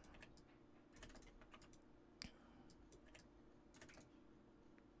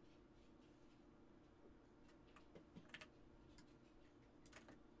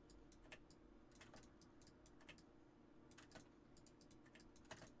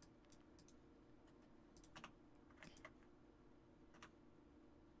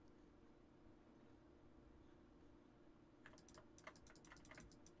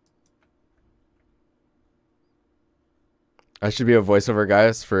 I should be a voiceover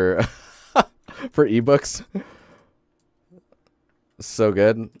guys for for ebooks. So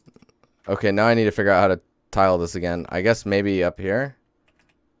good. Okay, now I need to figure out how to tile this again. I guess maybe up here.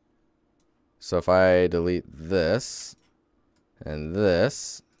 So if I delete this and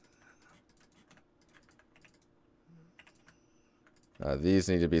this, these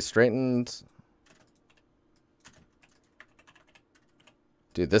need to be straightened.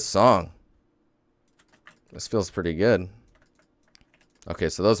 Dude, this song. This feels pretty good. Okay,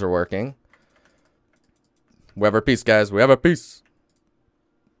 so those are working. We have our piece, guys. We have our piece.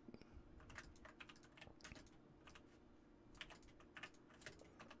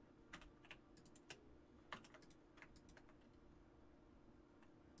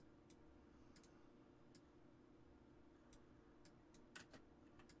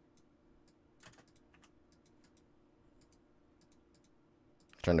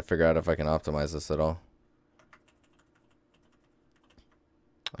 Trying to figure out if I can optimize this at all.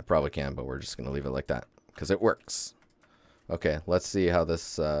 I probably can, but we're just going to leave it like that because it works. Okay, let's see how this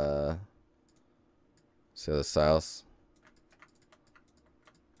see how this styles.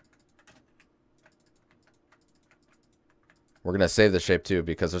 We're going to save the shape too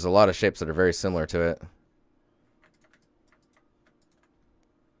because there's a lot of shapes that are very similar to it.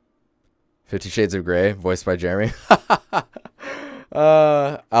 50 Shades of Grey, voiced by Jeremy.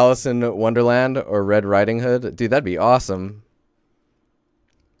 Alice in Wonderland or Red Riding Hood. Dude, that'd be awesome.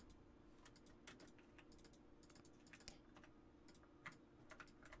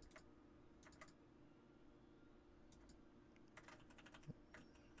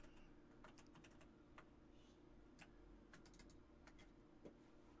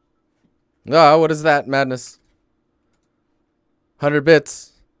 Ah, what is that madness? 100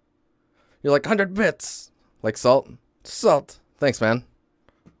 bits. You're like 100 bits. Like salt. Salt. Thanks, man.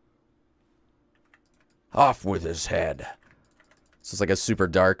 Off with his head. So it's like a super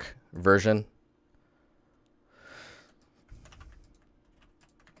dark version.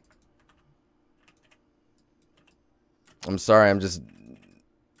 I'm sorry, I'm just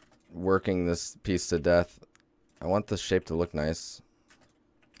working this piece to death. I want the shape to look nice.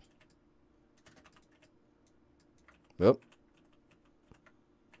 Oop.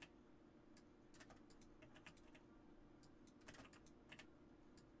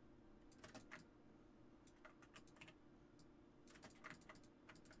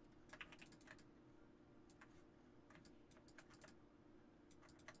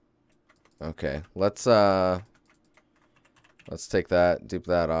 Okay, let's take that, dupe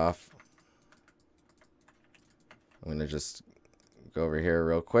that off. I'm gonna just go over here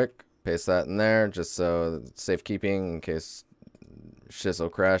real quick, paste that in there, just so it's safekeeping in case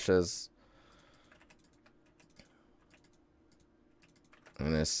shizzle crashes. I'm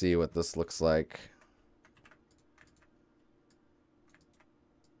gonna see what this looks like.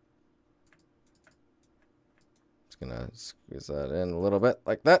 Just gonna squeeze that in a little bit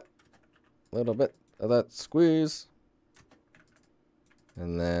like that. A little bit of that squeeze.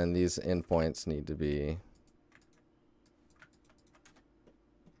 And then these endpoints need to be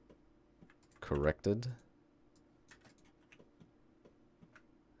corrected.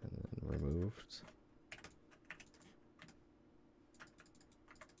 And then removed.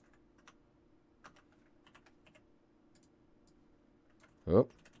 Oh.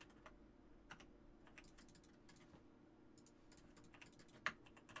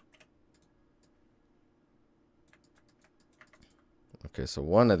 Okay, so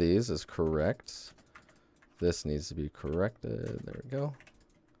one of these is correct. This needs to be corrected. There we go.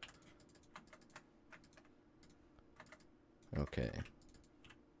 Okay.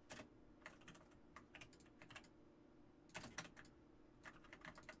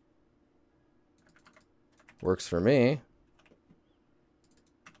 Works for me.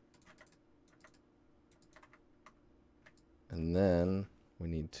 And then we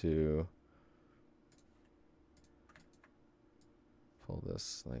need to pull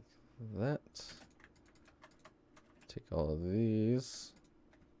this like that. Take all of these.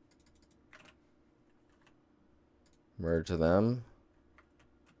 Merge them.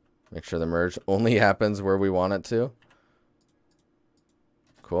 Make sure the merge only happens where we want it to.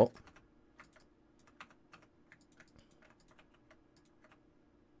 Cool.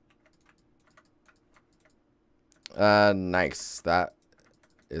 Nice. That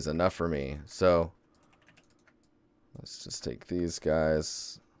is enough for me. So let's just take these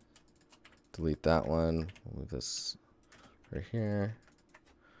guys, delete that one, move this right here.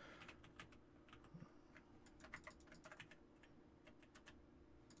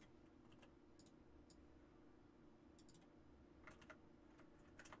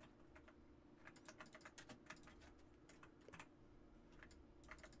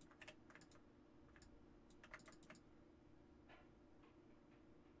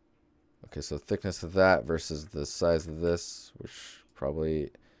 Okay, so thickness of that versus the size of this, which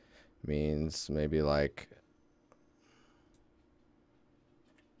probably means maybe like...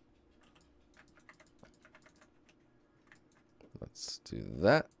 Let's do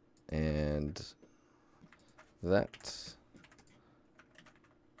that and that.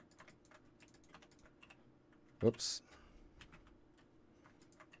 Whoops.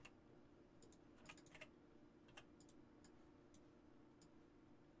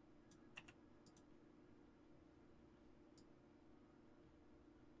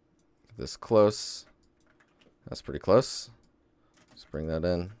 This close. That's pretty close. Let's bring that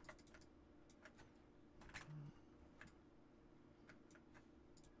in.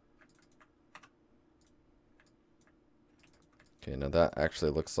 Okay, now that actually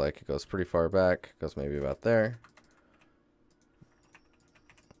looks like it goes pretty far back. It goes maybe about there.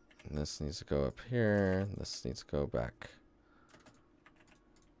 And this needs to go up here. And this needs to go back.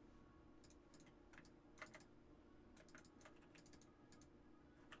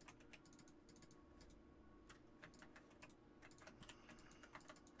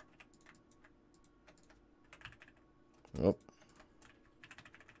 Nope.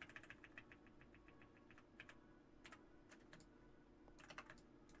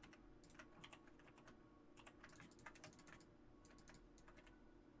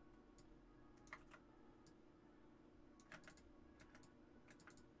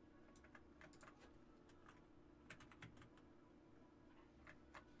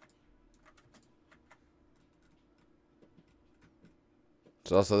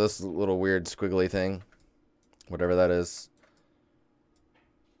 There's also this little weird squiggly thing, whatever that is.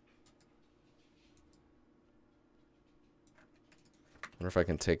 I wonder if I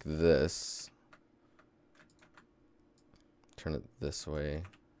can take this, turn it this way,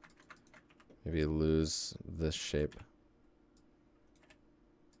 maybe lose this shape.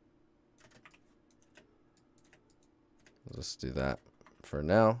 I'll just do that for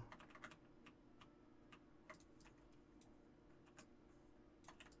now.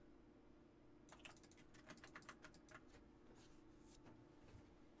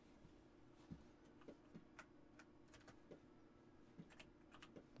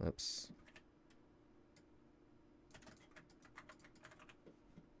 Oops.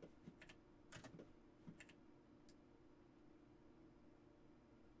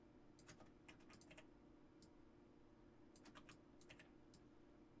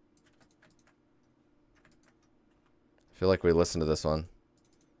 I feel like we listened to this one.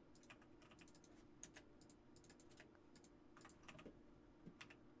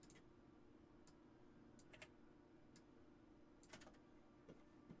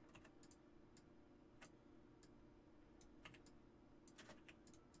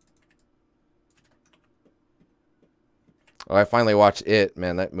 Oh, I finally watched It,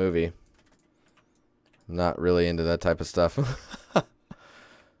 man, that movie. I'm not really into that type of stuff.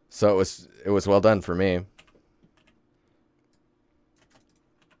 So it was well done for me.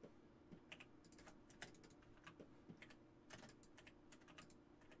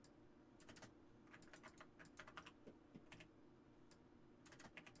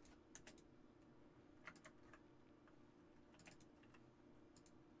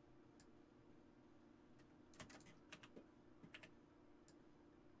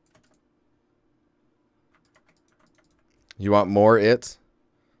 You want more It?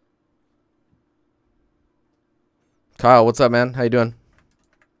 Kyle, what's up, man? How you doing?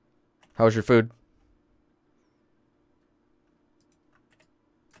 How was your food?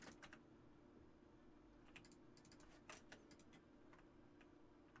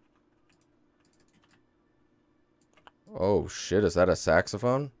 Oh shit, is that a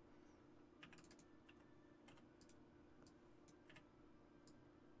saxophone?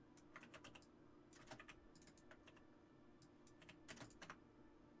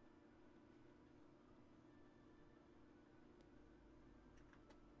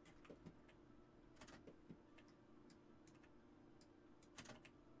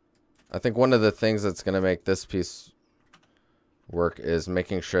 I think one of the things that's going to make this piece work is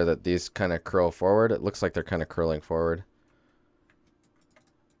making sure that these kind of curl forward. It looks like they're kind of curling forward.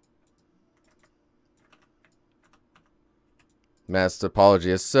 Mass topology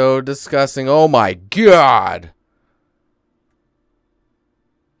is so disgusting. Oh my god!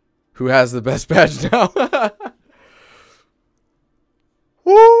 Who has the best badge now?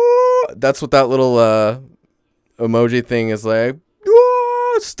 Woo! That's what that little emoji thing is like.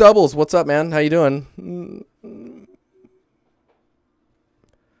 Stubbles, what's up, man? How you doing?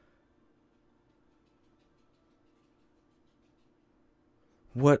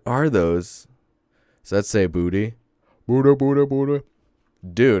 What are those? Does that say booty? Buddha, Buddha, Buddha.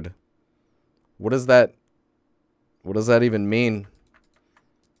 Dude, What is that? What does that even mean?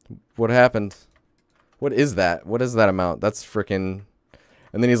 What happened? What is that? What is that amount? That's freaking...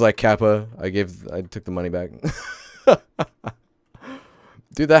 And then he's like, Kappa, I took the money back.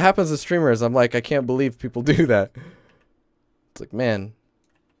 Dude, that happens to streamers. I'm like, I can't believe people do that. It's like, man.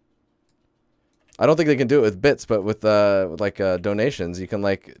 I don't think they can do it with bits, but with like donations, you can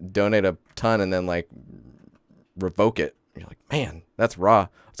like donate a ton and then like revoke it. You're like, man, that's raw.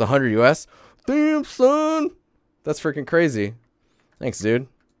 It's 100 US. Damn, son. That's freaking crazy. Thanks, dude.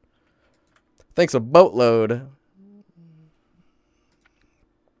 Thanks a boatload.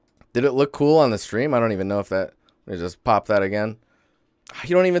 Did it look cool on the stream? I don't even know if that... Let me just pop that again.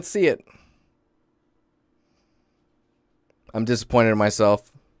 You don't even see it. I'm disappointed in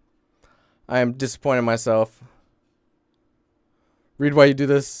myself. I am disappointed in myself. Read why you do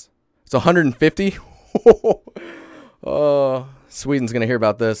this. It's 150? Oh, Sweden's going to hear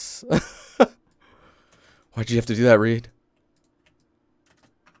about this. Why'd you have to do that, Reed?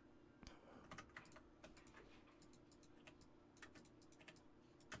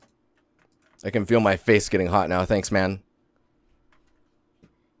 I can feel my face getting hot now. Thanks, man.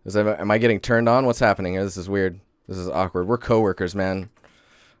 Am I getting turned on? What's happening here? This is weird. This is awkward. We're coworkers, man.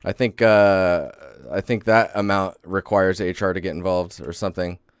 I think that amount requires HR to get involved or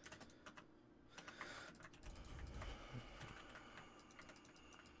something.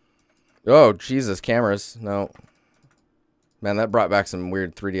 Oh, Jesus, cameras. No. Man, that brought back some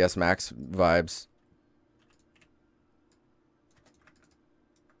weird 3ds Max vibes.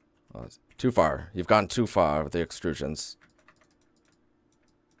 Oh, it's too far. You've gone too far with the extrusions.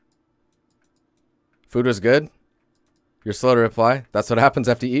 Food was good? You're slow to reply? That's what happens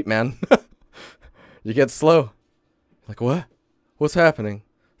after you eat, man. You get slow. Like, what? What's happening?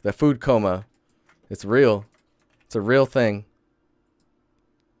 That food coma. It's real. It's a real thing.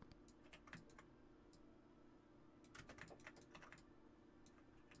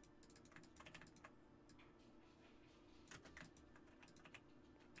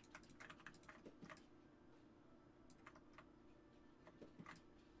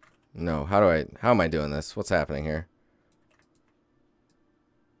 No, how am I doing this? What's happening here?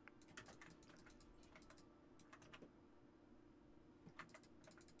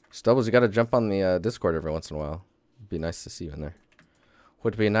 Stubbles, you gotta jump on the Discord every once in a while. It'd be nice to see you in there.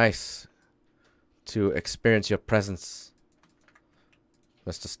 Would be nice to experience your presence,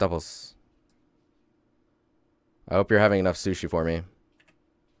 Mr. Stubbles. I hope you're having enough sushi for me.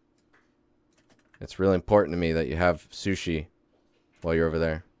 It's really important to me that you have sushi while you're over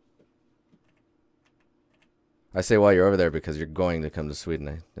there. I say while you're over there because you're going to come to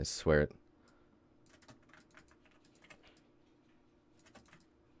Sweden. I swear it.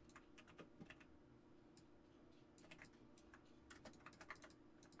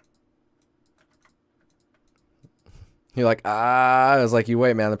 You're like, I was like, you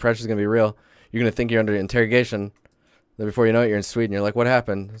wait, man. The pressure's going to be real. You're going to think you're under interrogation. Then before you know it, you're in Sweden. You're like, what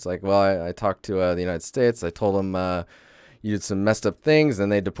happened? It's like, well, I talked to the United States. I told them you did some messed up things,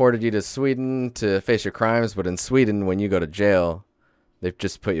 and they deported you to Sweden to face your crimes. But in Sweden, when you go to jail, they've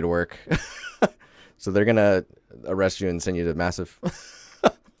just put you to work. So they're going to arrest you and send you to massive.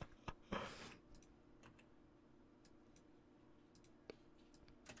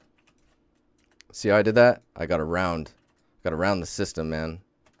 See how I did that? I got around the system, man.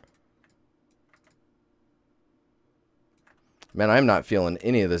 Man, I'm not feeling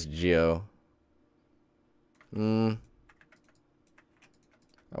any of this geo.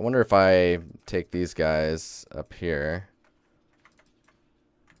 I wonder if I take these guys up here.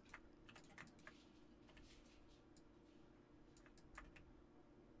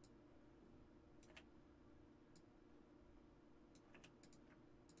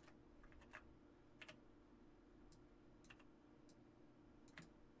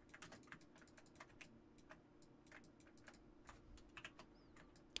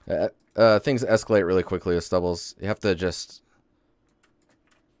 Things escalate really quickly with Stubbles. You have to just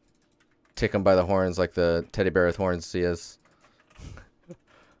take him by the horns like the teddy bear with horns he is.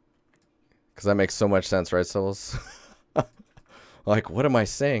 Because that makes so much sense, right, Stubbles? Like, what am I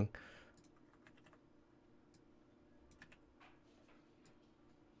saying?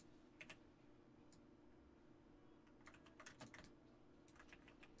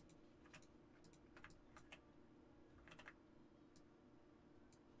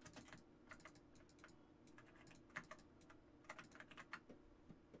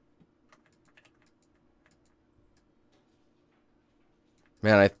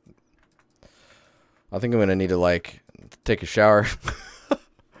 Man, I think I'm gonna need to like take a shower.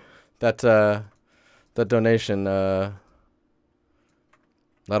 That donation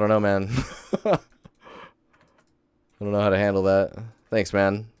I don't know, man. I don't know how to handle that. Thanks,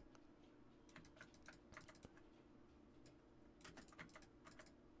 man.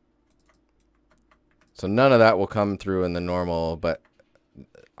 So none of that will come through in the normal, but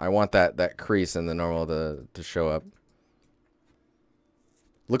I want that crease in the normal to show up.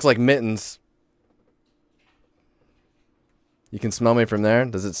 Looks like mittens. You can smell me from there?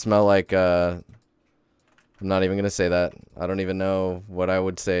 Does it smell like, I'm not even going to say that. I don't even know what I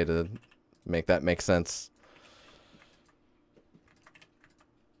would say to make that make sense.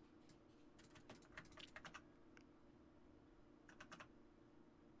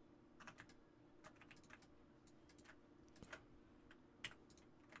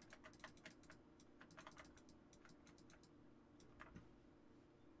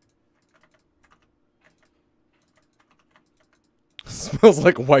 Smells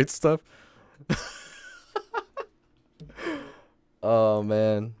like white stuff. Oh,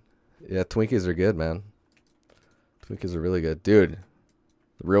 man. Yeah, Twinkies are good, man. Twinkies are really good. Dude,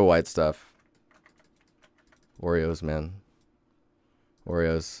 the real white stuff. Oreos, man.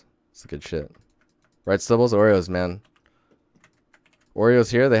 Oreos. It's good shit. Right, Stubbles? Oreos, man.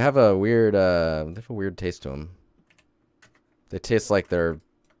 Oreos here, they have a weird taste to them. They taste like they're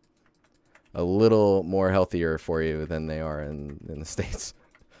a little more healthier for you than they are in the States.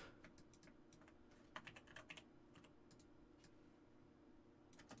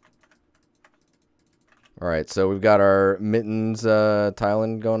 All right, so we've got our mittens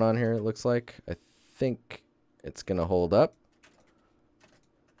tiling going on here, it looks like. I think it's going to hold up.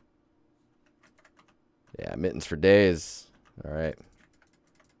 Yeah, mittens for days. All right.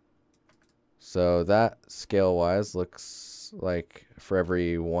 So that scale-wise looks like for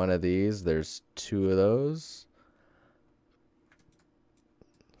every one of these, there's 2 of those.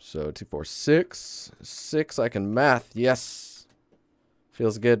 So 2, 4, 6. 6, I can math. Yes.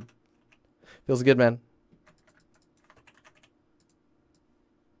 Feels good. Feels good, man.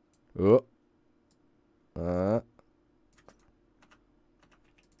 Oh.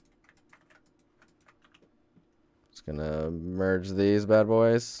 Just gonna merge these bad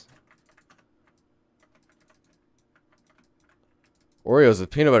boys. Oreos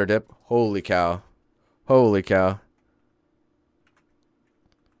with peanut butter dip. Holy cow. Holy cow.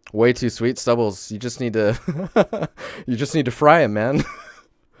 Way too sweet, Stubbles. You just need to you just need to fry them, man.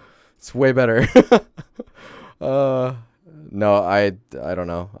 It's way better. No, I don't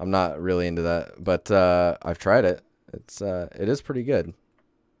know. I'm not really into that, but I've tried it. It is pretty good.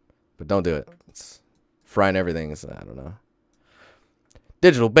 But don't do it. It's frying everything. So I don't know.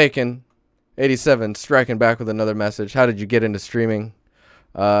 Digital Bacon 87 striking back with another message. How did you get into streaming?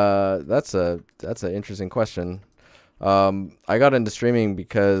 That's an interesting question. I got into streaming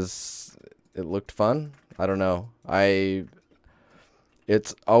because it looked fun. I don't know.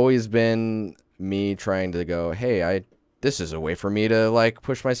 It's always been me trying to go, hey, this is a way for me to like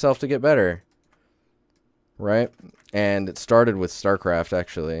push myself to get better. Right? And it started with StarCraft,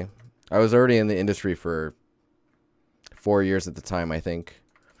 actually. I was already in the industry for 4 years at the time, I think.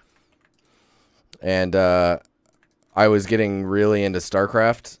 And I was getting really into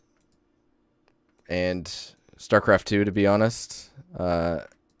StarCraft and StarCraft 2, to be honest.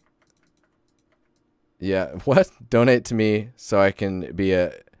 Yeah, what? Donate to me so I can be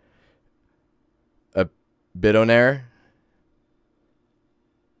a billionaire.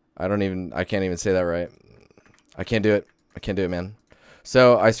 I can't even say that right. I can't do it. I can't do it, man.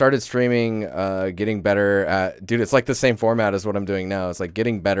 So I started streaming, getting better at, dude, it's like the same format as what I'm doing now. It's like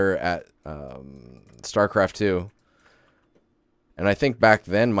getting better at StarCraft 2. And I think back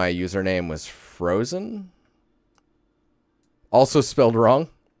then my username was Frozen. Also spelled wrong.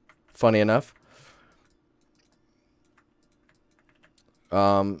 Funny enough.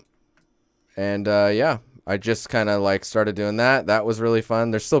 Yeah, I just kind of like started doing that. That was really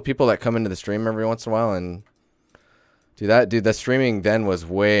fun. There's still people that come into the stream every once in a while and do that. Dude, the streaming then was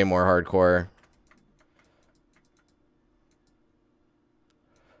way more hardcore.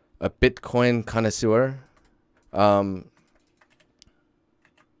 A Bitcoin connoisseur.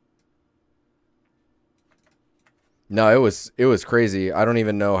 No, it was crazy. I don't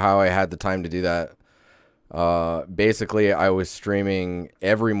even know how I had the time to do that. Basically, I was streaming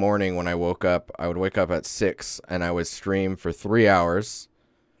every morning when I woke up. I would wake up at 6 and I would stream for 3 hours.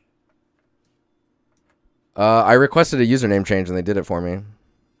 I requested a username change and they did it for me.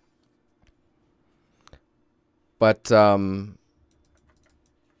 But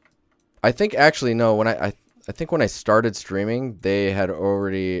I think actually no, when I think when I started streaming, I'd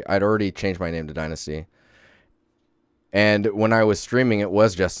already changed my name to DiNusty. And when I was streaming, it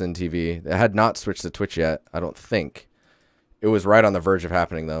was Justin TV. It had not switched to Twitch yet, I don't think. it was right on the verge of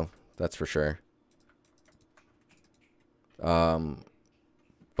happening, though. That's for sure. Yeah.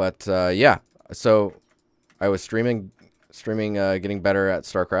 So I was streaming, getting better at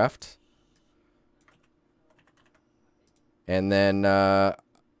StarCraft. And then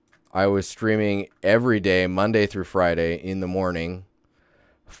I was streaming every day, Monday through Friday in the morning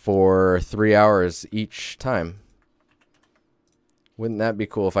for 3 hours each time. Wouldn't that be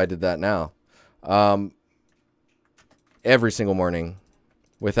cool if I did that now? Every single morning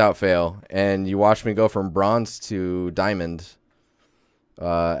without fail. And you watch me go from bronze to diamond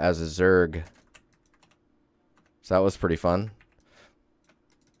as a Zerg. So that was pretty fun.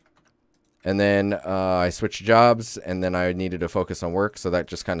 And then I switched jobs, and then I needed to focus on work, so that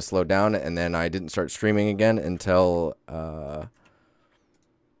just kind of slowed down. And then I didn't start streaming again until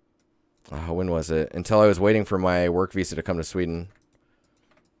when was it? Until I was waiting for my work visa to come to Sweden.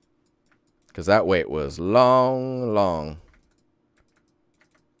 Because that wait was long, long.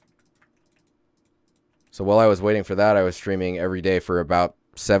 So while I was waiting for that, I was streaming every day for about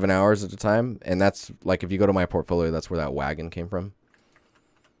 7 hours at a time. And that's, like, if you go to my portfolio, that's where that wagon came from.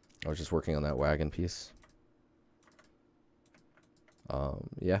 I was just working on that wagon piece.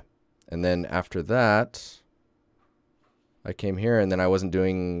 Yeah. And then after that, I came here, and then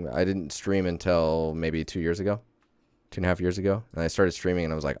I didn't stream until maybe 2 years ago. 2.5 years ago. And I started streaming,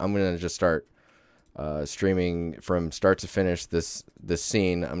 and I was like, I'm going to just start streaming from start to finish this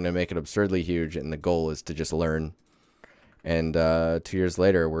scene. I'm going to make it absurdly huge, and the goal is to just learn. And 2 years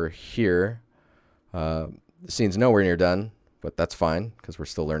later, we're here. The scene's nowhere near done, but that's fine because we're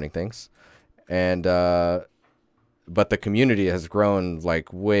still learning things. And but the community has grown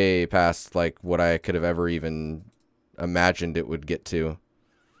like way past like what I could have ever even imagined it would get to.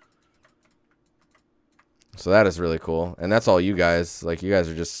 So that is really cool. And that's all you guys. Like, you guys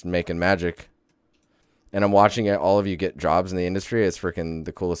are just making magic. And I'm watching all of you get jobs in the industry. It's freaking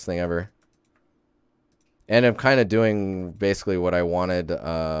the coolest thing ever. And I'm kind of doing basically what I wanted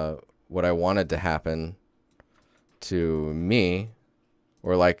to happen to me,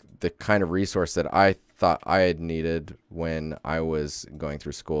 or like the kind of resource that I thought I had needed when I was going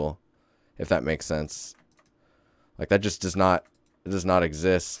through school, if that makes sense. Like, that just does not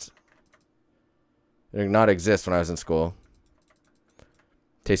exist. It did not exist when I was in school.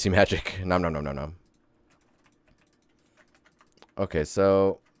 Tasty magic. Nom nom nom nom nom. Okay,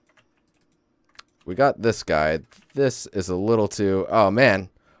 so we got this guy. This is a little too... Oh, man.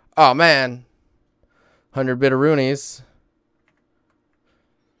 Oh, man. 100 bitteroonies.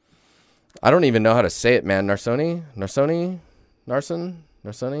 I don't even know how to say it, man. Narsoni? Narsoni? Narson?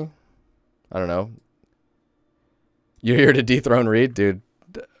 Narsoni? I don't know. You're here to dethrone Reed? Dude.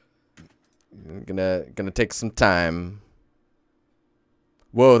 Gonna take some time.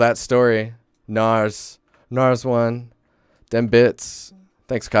 Whoa, that story. Nars one. Dem bits.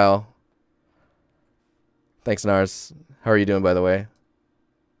 Thanks, Kyle. Thanks, Nars. How are you doing, by the way?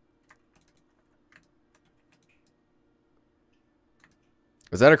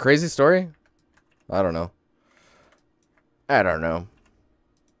 Is that a crazy story? I don't know. I don't know.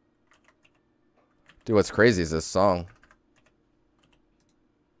 Dude, what's crazy is this song.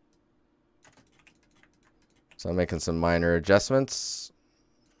 So I'm making some minor adjustments.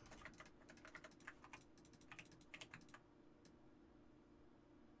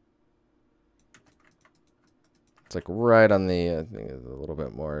 It's like right on the, I think there's a little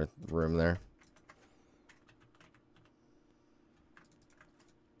bit more room there.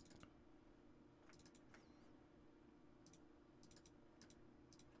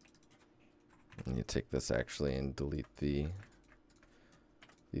 And you take this actually and delete these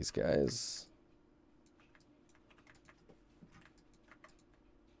guys.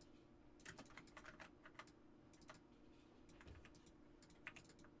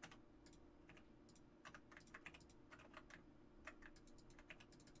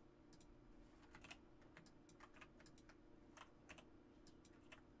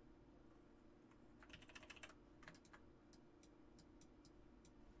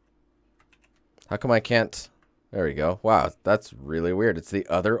 How come I can't? There we go. Wow, that's really weird. It's the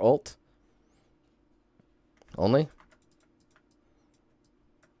other alt only?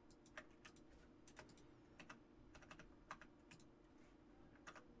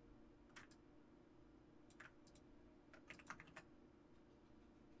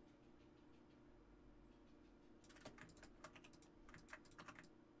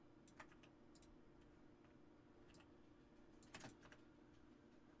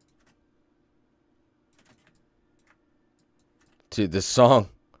 Dude, this song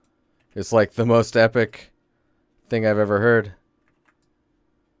is like the most epic thing I've ever heard.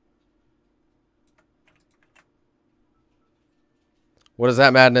 What is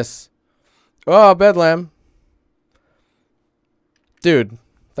that madness? Oh, Bedlam. Dude,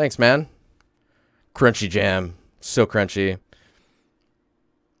 thanks, man. Crunchy jam. So crunchy.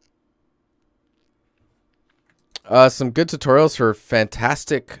 Some good tutorials for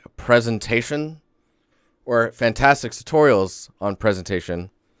fantastic presentation. Or fantastic tutorials on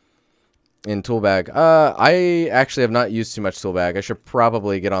presentation in Toolbag. I actually have not used too much Toolbag. I should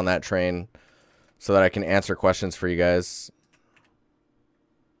probably get on that train so that I can answer questions for you guys.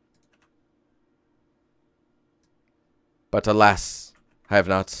 But alas, I have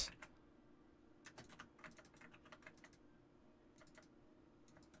not.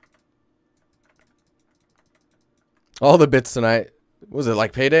 All the bits tonight. Was it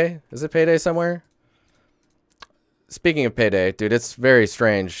like payday? Is it payday somewhere? Speaking of payday, dude, it's very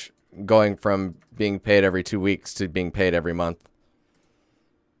strange going from being paid every 2 weeks to being paid every month.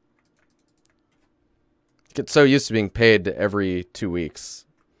 Get so used to being paid every 2 weeks.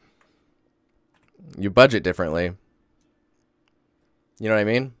 You budget differently. You know what I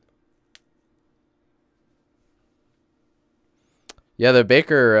mean? Yeah, the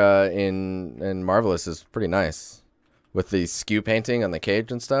baker in Marvelous is pretty nice. With the skew painting on the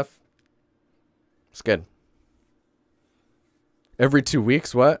cage and stuff. It's good. Every 2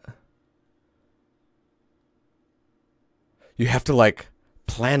 weeks, what? You have to, like,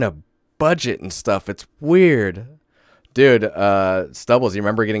 plan a budget and stuff. It's weird. Dude, Stubbles, you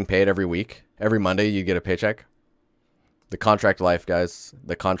remember getting paid every week? Every Monday you get a paycheck? The contract life, guys.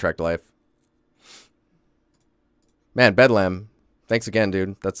 The contract life. Man, Bedlam. Thanks again,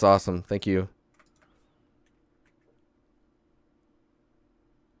 dude. That's awesome. Thank you.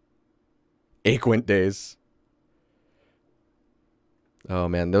 Aquint days. Oh,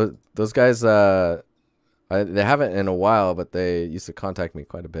 man. Those guys, they haven't in a while, but they used to contact me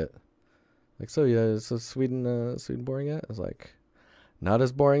quite a bit. Like, so, yeah, so Sweden boring yet? I was like, not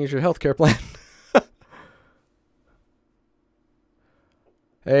as boring as your healthcare plan.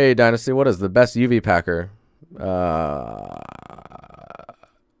 Hey, DiNusty, what is the best UV packer?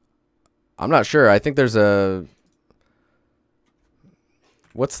 I'm not sure. I think there's a...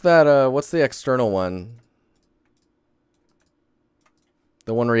 What's that, what's the external one?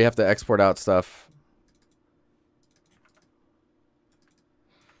 The one where you have to export out stuff.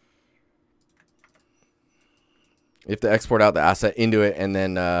 You have to export out the asset into it, and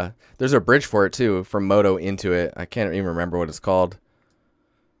then there's a bridge for it, too, from Moto into it. I can't even remember what it's called.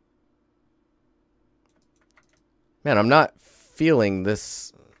 Man, I'm not feeling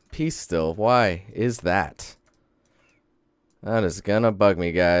this piece still. Why is that? That is gonna bug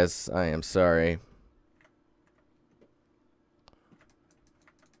me, guys. I am sorry.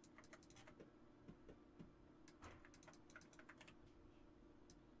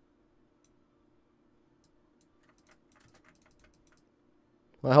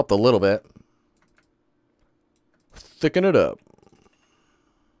 Well, helped a little bit. Thicken it up.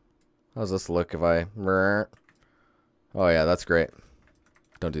 How's this look if I... Oh, yeah, that's great.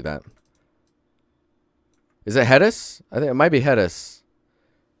 Don't do that. Is it Hedis? I think it might be Hedis.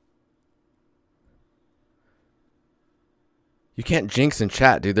 You can't jinx in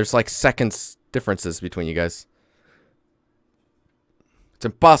chat, dude. There's like seconds differences between you guys. It's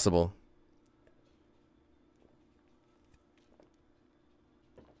impossible.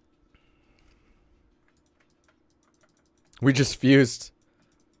 We just fused.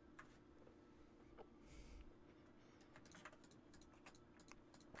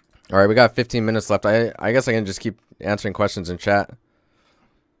 All right, we got 15 minutes left. I guess I can just keep answering questions in chat.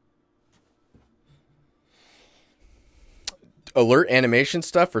 Alert animation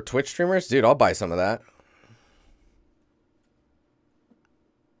stuff for Twitch streamers? Dude, I'll buy some of that.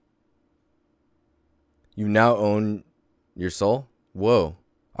 You now own your soul? Whoa.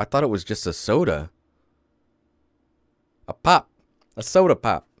 I thought it was just a soda. A pop. A soda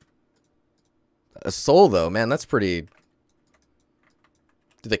pop. A soul, though. Man, that's pretty...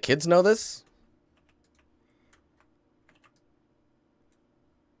 Do the kids know this?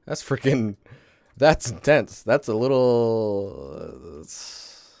 That's freaking... That's intense. That's a little...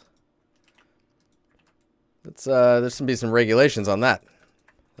 there's gonna be some regulations on that.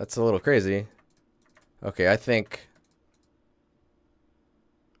 That's a little crazy. Okay, I think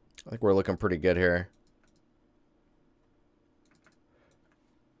we're looking pretty good here.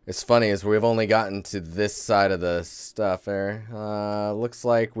 It's funny is we've only gotten to this side of the stuff there. Looks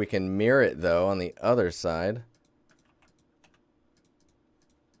like we can mirror it though on the other side.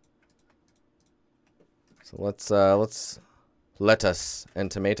 So let's lettuce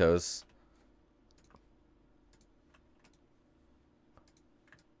and tomatoes.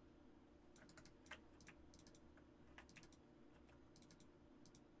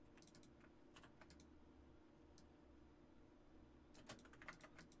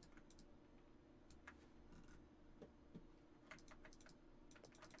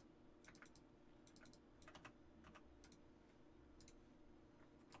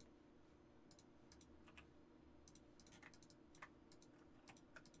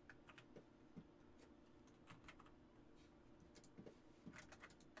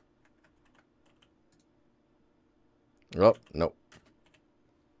 Oh, nope.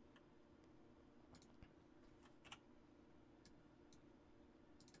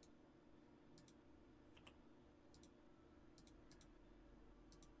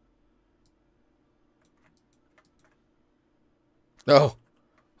 Oh,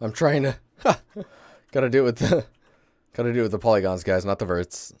 I'm trying to. Gotta do it with the. Gotta do it with the polygons, guys, not the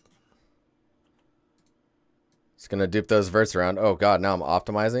verts. Just gonna dupe those verts around. Oh god, now I'm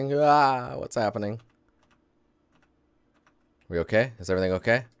optimizing. Ah, what's happening? We okay? Is everything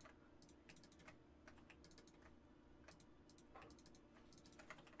okay?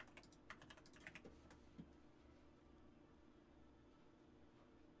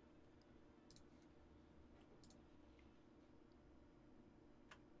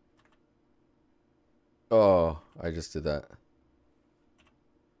 Oh, I just did that.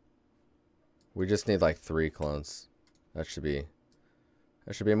 We just need like 3 clones. That should be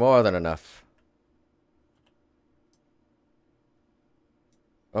more than enough.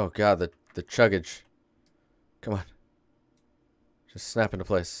 Oh god, the chuggage. Come on. Just snap into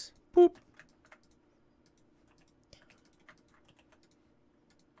place. Boop.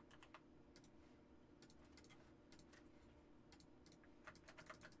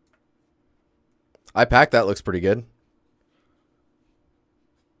 I packed that, looks pretty good.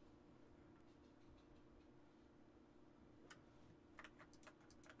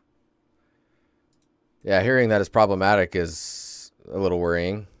 Yeah, hearing that is problematic is a little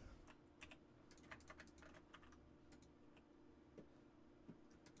worrying.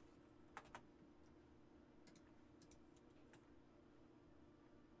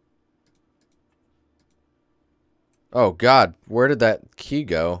 Oh god, where did that key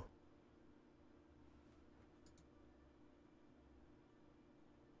go?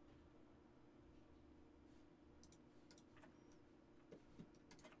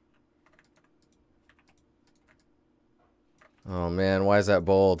 Oh man, why is that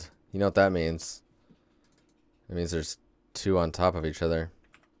bold? You know what that means? It means there's 2 on top of each other.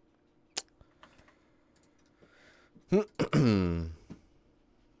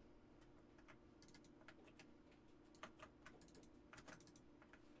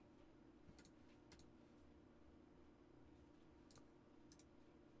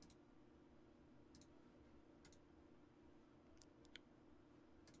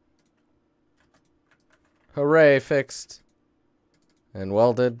 Hooray, fixed. And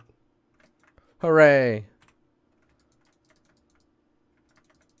welded. Hooray.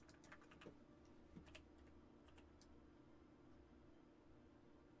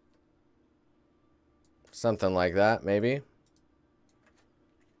 Something like that, maybe.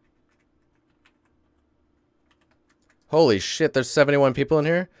 Holy shit, there's 71 people in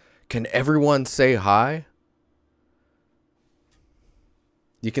here? Can everyone say hi?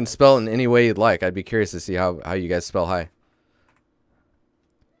 You can spell it in any way you'd like. I'd be curious to see how you guys spell hi.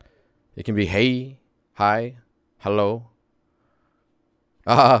 It can be hey, hi, hello.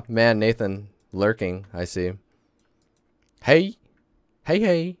 Ah, man, Nathan lurking, I see. Hey, hey,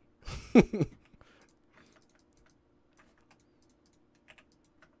 hey.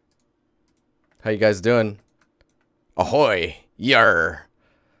 How you guys doing? Ahoy, yar.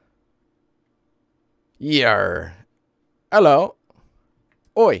 Yar. Hello.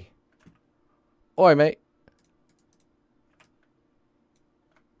 Oi. Oi, mate.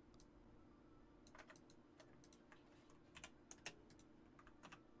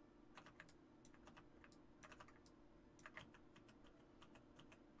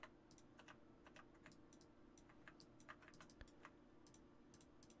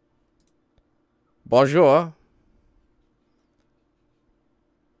 Bonjour.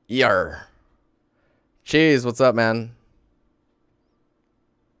 Yar. Cheese, what's up, man?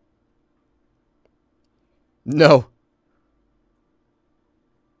 No.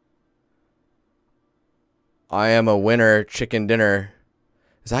 I am a winner, chicken dinner.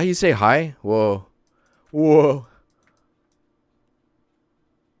 Is that how you say hi? Whoa. Whoa.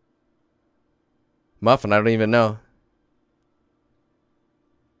 Muffin, I don't even know.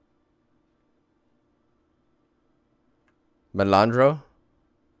 Melandro?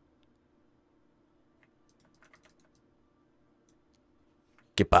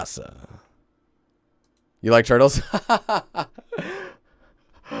 ¿Qué pasa? You like turtles?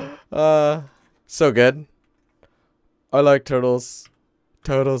 So good. I like turtles.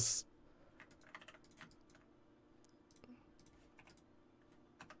 Turtles.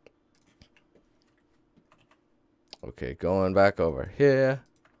 Okay, going back over here.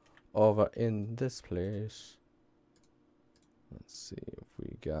 Over in this place. Let's see if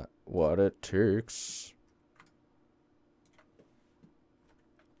we got what it takes.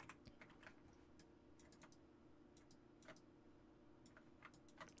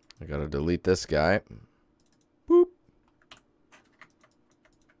 I gotta delete this guy. Boop.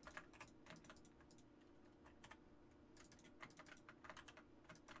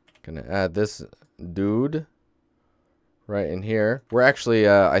 Gonna add this dude right in here. We're actually,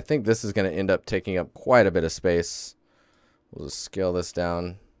 I think this is gonna end up taking up quite a bit of space. We'll just scale this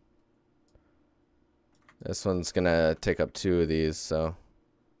down. This one's gonna take up 2 of these, so.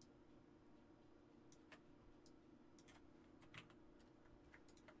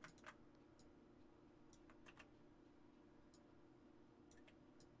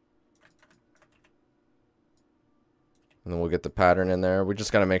 And then we'll get the pattern in there. We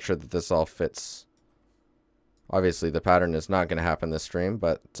just got to make sure that this all fits. Obviously, the pattern is not going to happen this stream,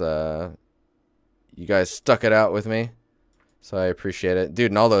 but you guys stuck it out with me, so I appreciate it.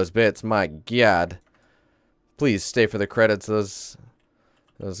 Dude, and all those bits, my God. Please stay for the credits. Those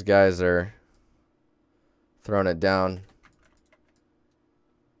guys are throwing it down.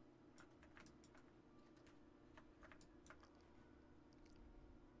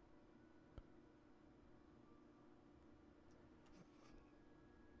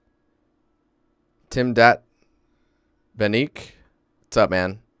 Tim Dat Benik, what's up,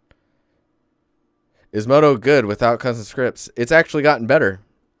 man? Is Moto good without custom scripts? It's actually gotten better.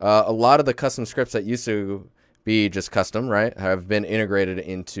 A lot of the custom scripts that used to be just custom, right, have been integrated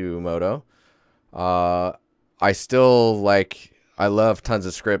into Moto. I still I love tons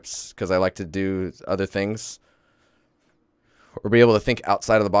of scripts because I like to do other things or be able to think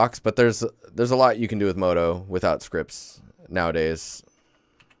outside of the box. But there's a lot you can do with Moto without scripts nowadays.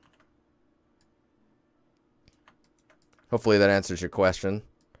 Hopefully that answers your question.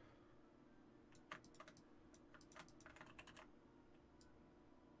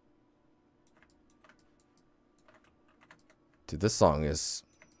 Dude, this song is...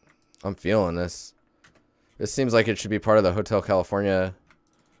 I'm feeling this. This seems like it should be part of the Hotel California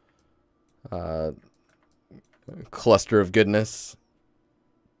cluster of goodness.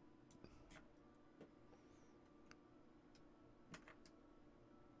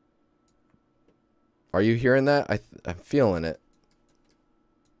 Are you hearing that? I'm feeling it.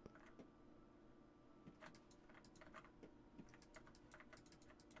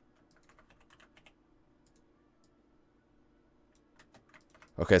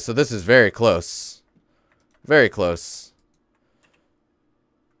 Okay, so this is very close. Very close.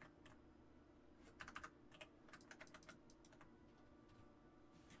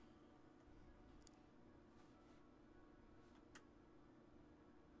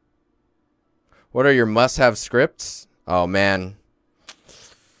 What are your must-have scripts? Oh, man.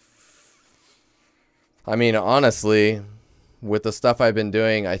 I mean, honestly, with the stuff I've been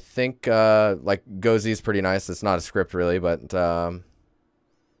doing, I think, like, Gozi's pretty nice. It's not a script, really, but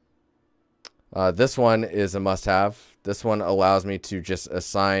this one is a must-have. This one allows me to just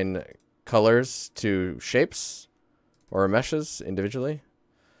assign colors to shapes or meshes individually.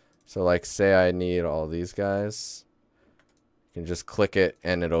 So, like, say I need all these guys. You can just click it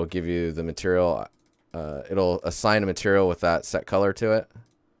and it'll give you the material. It'll assign a material with that set color to it.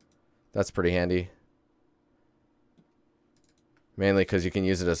 That's pretty handy. Mainly because you can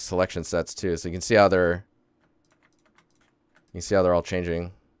use it as selection sets too. So you can see how they're all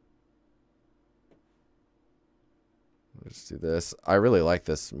changing. Let's do this. I really like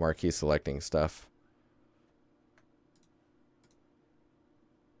this marquee selecting stuff.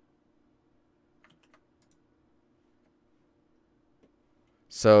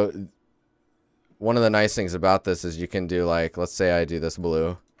 So one of the nice things about this is you can do, like, let's say I do this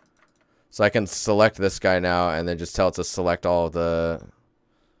blue. So I can select this guy now and then just tell it to select all of the...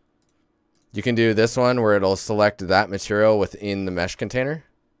 You can do this one where it'll select that material within the mesh container.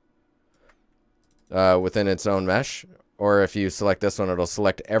 Within its own mesh. Or if you select this one, it'll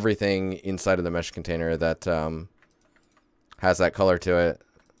select everything inside of the mesh container that has that color to it.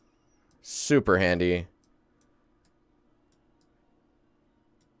 Super handy.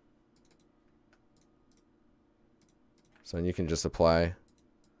 So you can just apply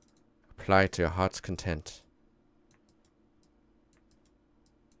to your heart's content.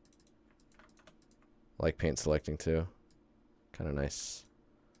 I like paint selecting too. Kind of nice.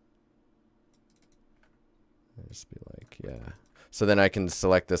 Just be like, yeah. So then I can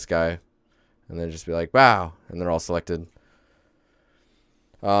select this guy and then just be like, wow, and they're all selected.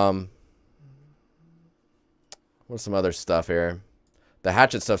 What's some other stuff here? The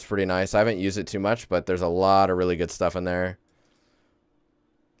hatchet stuff's pretty nice. I haven't used it too much, but there's a lot of really good stuff in there.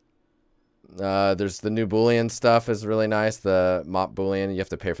 There's the new Boolean stuff is really nice. The mop Boolean, you have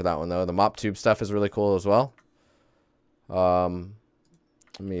to pay for that one though. The mop tube stuff is really cool as well. Let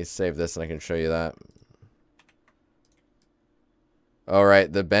me save this and I can show you that. All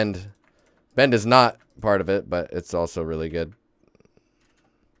right, the bend is not part of it, but it's also really good.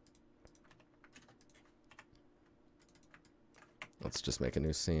 Let's just make a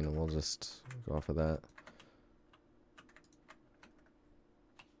new scene and we'll just go off of that.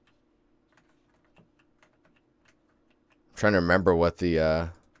 I'm trying to remember what the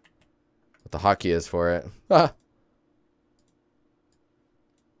hotkey is for it. Ah.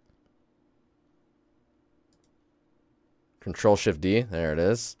 Control-Shift-D, there it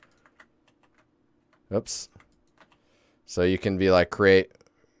is. Oops. So you can be like create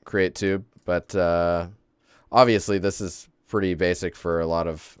tube, but obviously this is pretty basic for a lot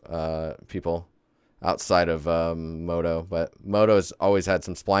of people outside of Moto, but Moto's always had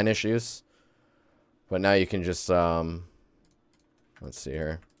some spline issues. But now you can just let's see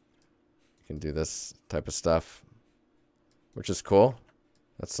here. You can do this type of stuff, which is cool.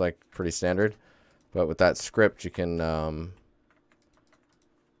 That's like pretty standard. But with that script, you can,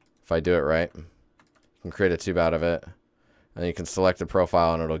 if I do it right, you can create a tube out of it. And you can select a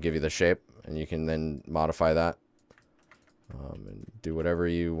profile and it'll give you the shape. And you can then modify that. And do whatever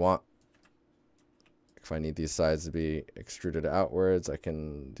you want. If I need these sides to be extruded outwards, I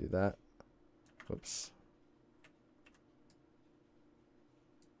can do that. Whoops.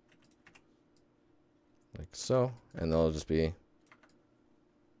 Like so. And they'll just be,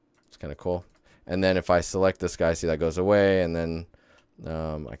 it's kind of cool. And then if I select this guy, see that goes away, and then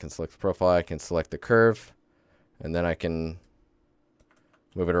I can select the profile, I can select the curve, and then I can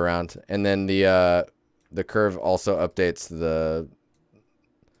move it around. And then the curve also updates the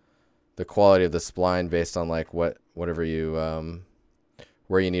quality of the spline based on like whatever you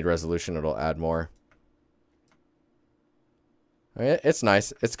where you need resolution, it'll add more. I mean, it's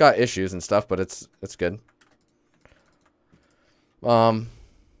nice. It's got issues and stuff, but it's good.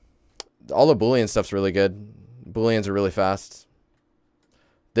 All the Boolean stuff's really good. Booleans are really fast.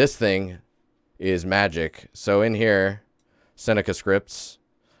 This thing is magic. So in here, Seneca scripts.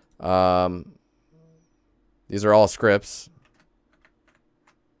 These are all scripts.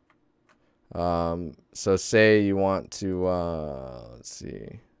 So say you want to, let's see.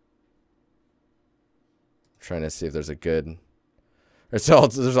 I'm trying to see if there's a good... There's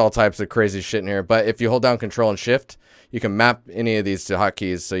all types of crazy shit in here. But if you hold down Control and Shift, you can map any of these to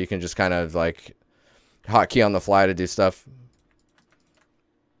hotkeys. So you can just kind of like hotkey on the fly to do stuff.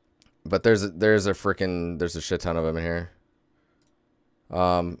 But there's a shit ton of them in here.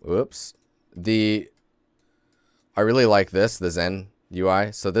 Oops. I really like this, the Zen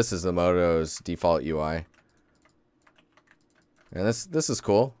UI. So this is the Moto's default UI. And this is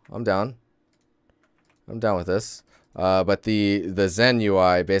cool. I'm down. I'm down with this. But the Zen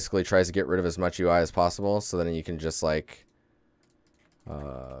UI basically tries to get rid of as much UI as possible, so then you can just like,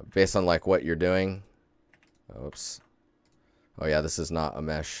 based on like what you're doing. Oops. Oh yeah, this is not a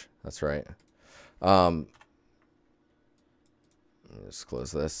mesh. That's right. Just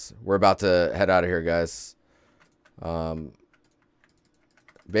close this. We're about to head out of here, guys.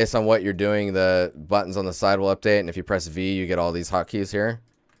 Based on what you're doing, the buttons on the side will update, and if you press V, you get all these hotkeys here,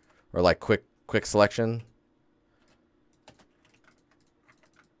 or like quick selection.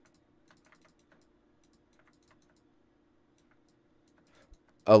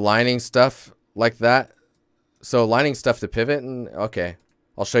 Aligning stuff like that. So aligning stuff to pivot, and okay,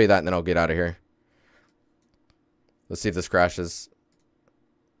 I'll show you that and then I'll get out of here. Let's see if this crashes.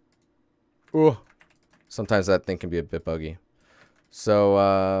 Ooh, sometimes that thing can be a bit buggy.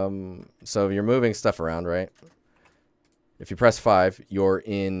 So so you're moving stuff around, right? If you press 5, you're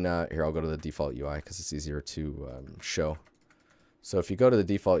in here, I'll go to the default UI because it's easier to show. So if you go to the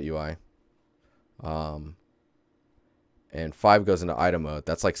default UI, and 5 goes into item mode,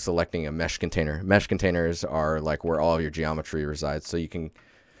 that's like selecting a mesh container. Mesh containers are like where all of your geometry resides. So you can,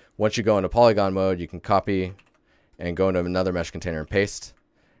 once you go into polygon mode, you can copy and go into another mesh container and paste.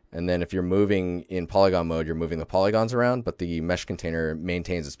 And then if you're moving in polygon mode, you're moving the polygons around, but the mesh container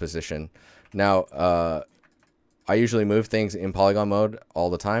maintains its position. Now, I usually move things in polygon mode all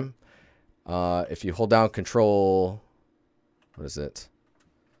the time. If you hold down Control, what is it?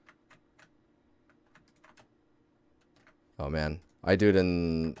 Oh man, I do it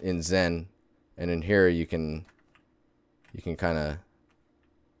in Zen, and in here you can kind of,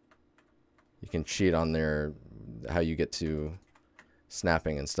 you can cheat on their how you get to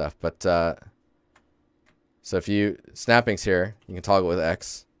snapping and stuff. But so if you snapping's here, you can toggle with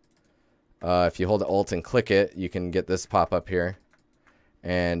X. If you hold Alt and click it, you can get this pop up here.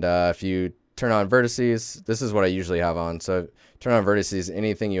 And if you turn on vertices, this is what I usually have on. So turn on vertices,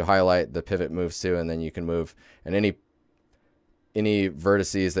 anything you highlight, the pivot moves to, and then you can move. And any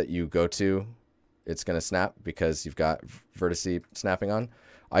vertices that you go to, it's going to snap because you've got vertice snapping on.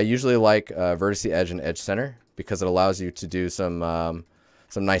 I usually like vertice edge and edge center because it allows you to do some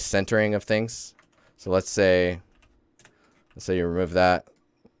nice centering of things. So let's say you remove that.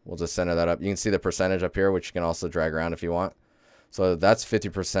 We'll just center that up. You can see the percentage up here, which you can also drag around if you want. So that's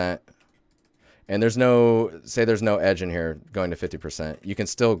 50%. And there's no edge in here going to 50%. You can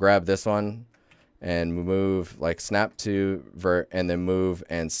still grab this one and move, like snap to vert, and then move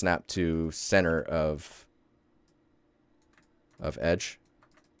and snap to center of edge.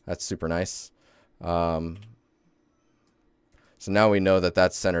 That's super nice. So now we know that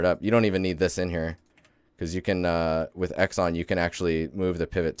that's centered up. You don't even need this in here, because you can, with X on, you can actually move the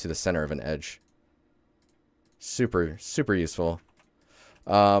pivot to the center of an edge. Super, super useful.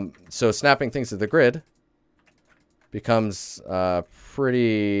 So snapping things to the grid becomes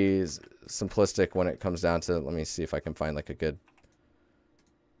pretty simplistic when it comes down to, let me see if I can find like a good.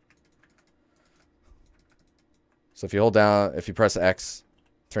 So if you hold down, if you press X,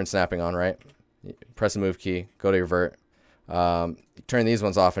 turn snapping on, right? Press the move key, go to your vert. Turn these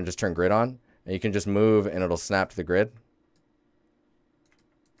ones off and just turn grid on. And you can just move and it'll snap to the grid.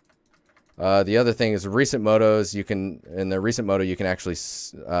 The other thing is recent motos. In the recent moto, you can actually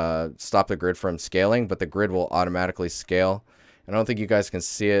stop the grid from scaling, but the grid will automatically scale. And I don't think you guys can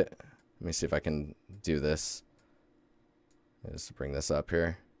see it. Let me see if I can do this. Just bring this up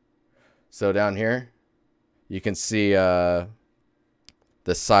here. So down here, you can see the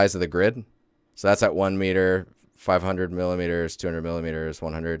size of the grid. So that's at 1 meter, 500 millimeters, 200 millimeters,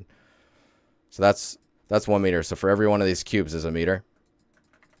 100. So that's 1 meter. So for every one of these cubes is a meter.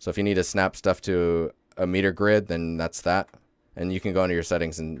 So if you need to snap stuff to a meter grid, then that's that. And you can go into your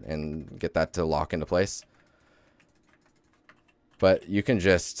settings and get that to lock into place. But you can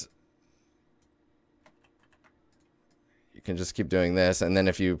just keep doing this. And then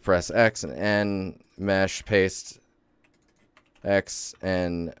if you press X and N, mesh, paste, X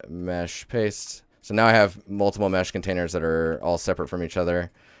and mesh, paste. So now I have multiple mesh containers that are all separate from each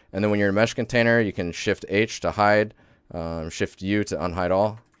other. And then when you're in a mesh container, you can Shift H to hide, Shift U to unhide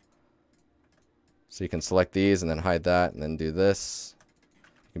all. So you can select these and then hide that and then do this.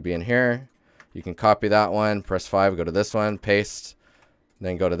 You can be in here. You can copy that one, press 5, go to this one, paste,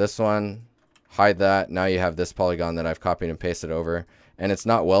 then go to this one, hide that. Now you have this polygon that I've copied and pasted over. And it's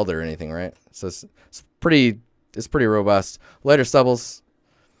not welded or anything, right? So it's pretty robust. Later, Stubbles.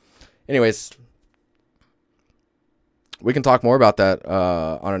 Anyways, we can talk more about that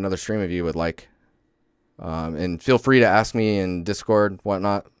on another stream if you would like. And feel free to ask me in Discord,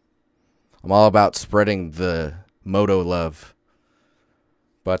 whatnot. I'm all about spreading the moto love.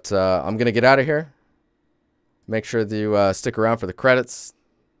 But I'm going to get out of here. Make sure that you stick around for the credits.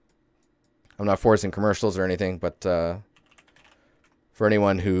 I'm not forcing commercials or anything, but for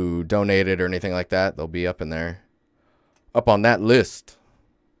anyone who donated or anything like that, they'll be up in there. Up on that list.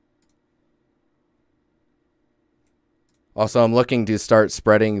 Also, I'm looking to start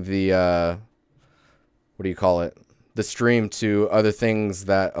spreading the, what do you call it? The stream to other things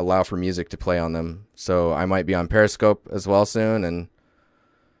that allow for music to play on them. So I might be on Periscope as well soon. And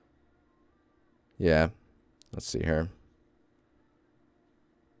yeah, let's see here.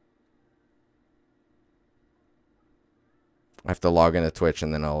 I have to log into Twitch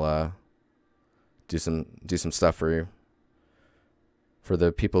and then I'll do some stuff for you, for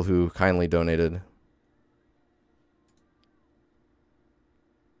the people who kindly donated.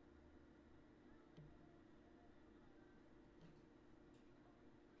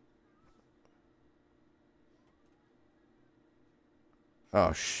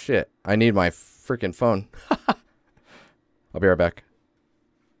 Oh, shit. I need my freaking phone. I'll be right back.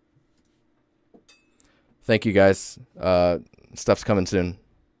 Thank you, guys. Stuff's coming soon.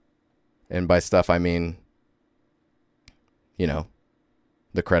 And by stuff, I mean, you know,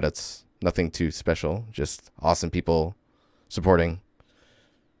 the credits. Nothing too special. Just awesome people supporting.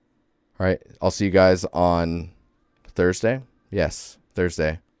 All right. I'll see you guys on Thursday. Yes,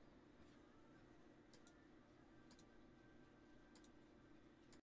 Thursday.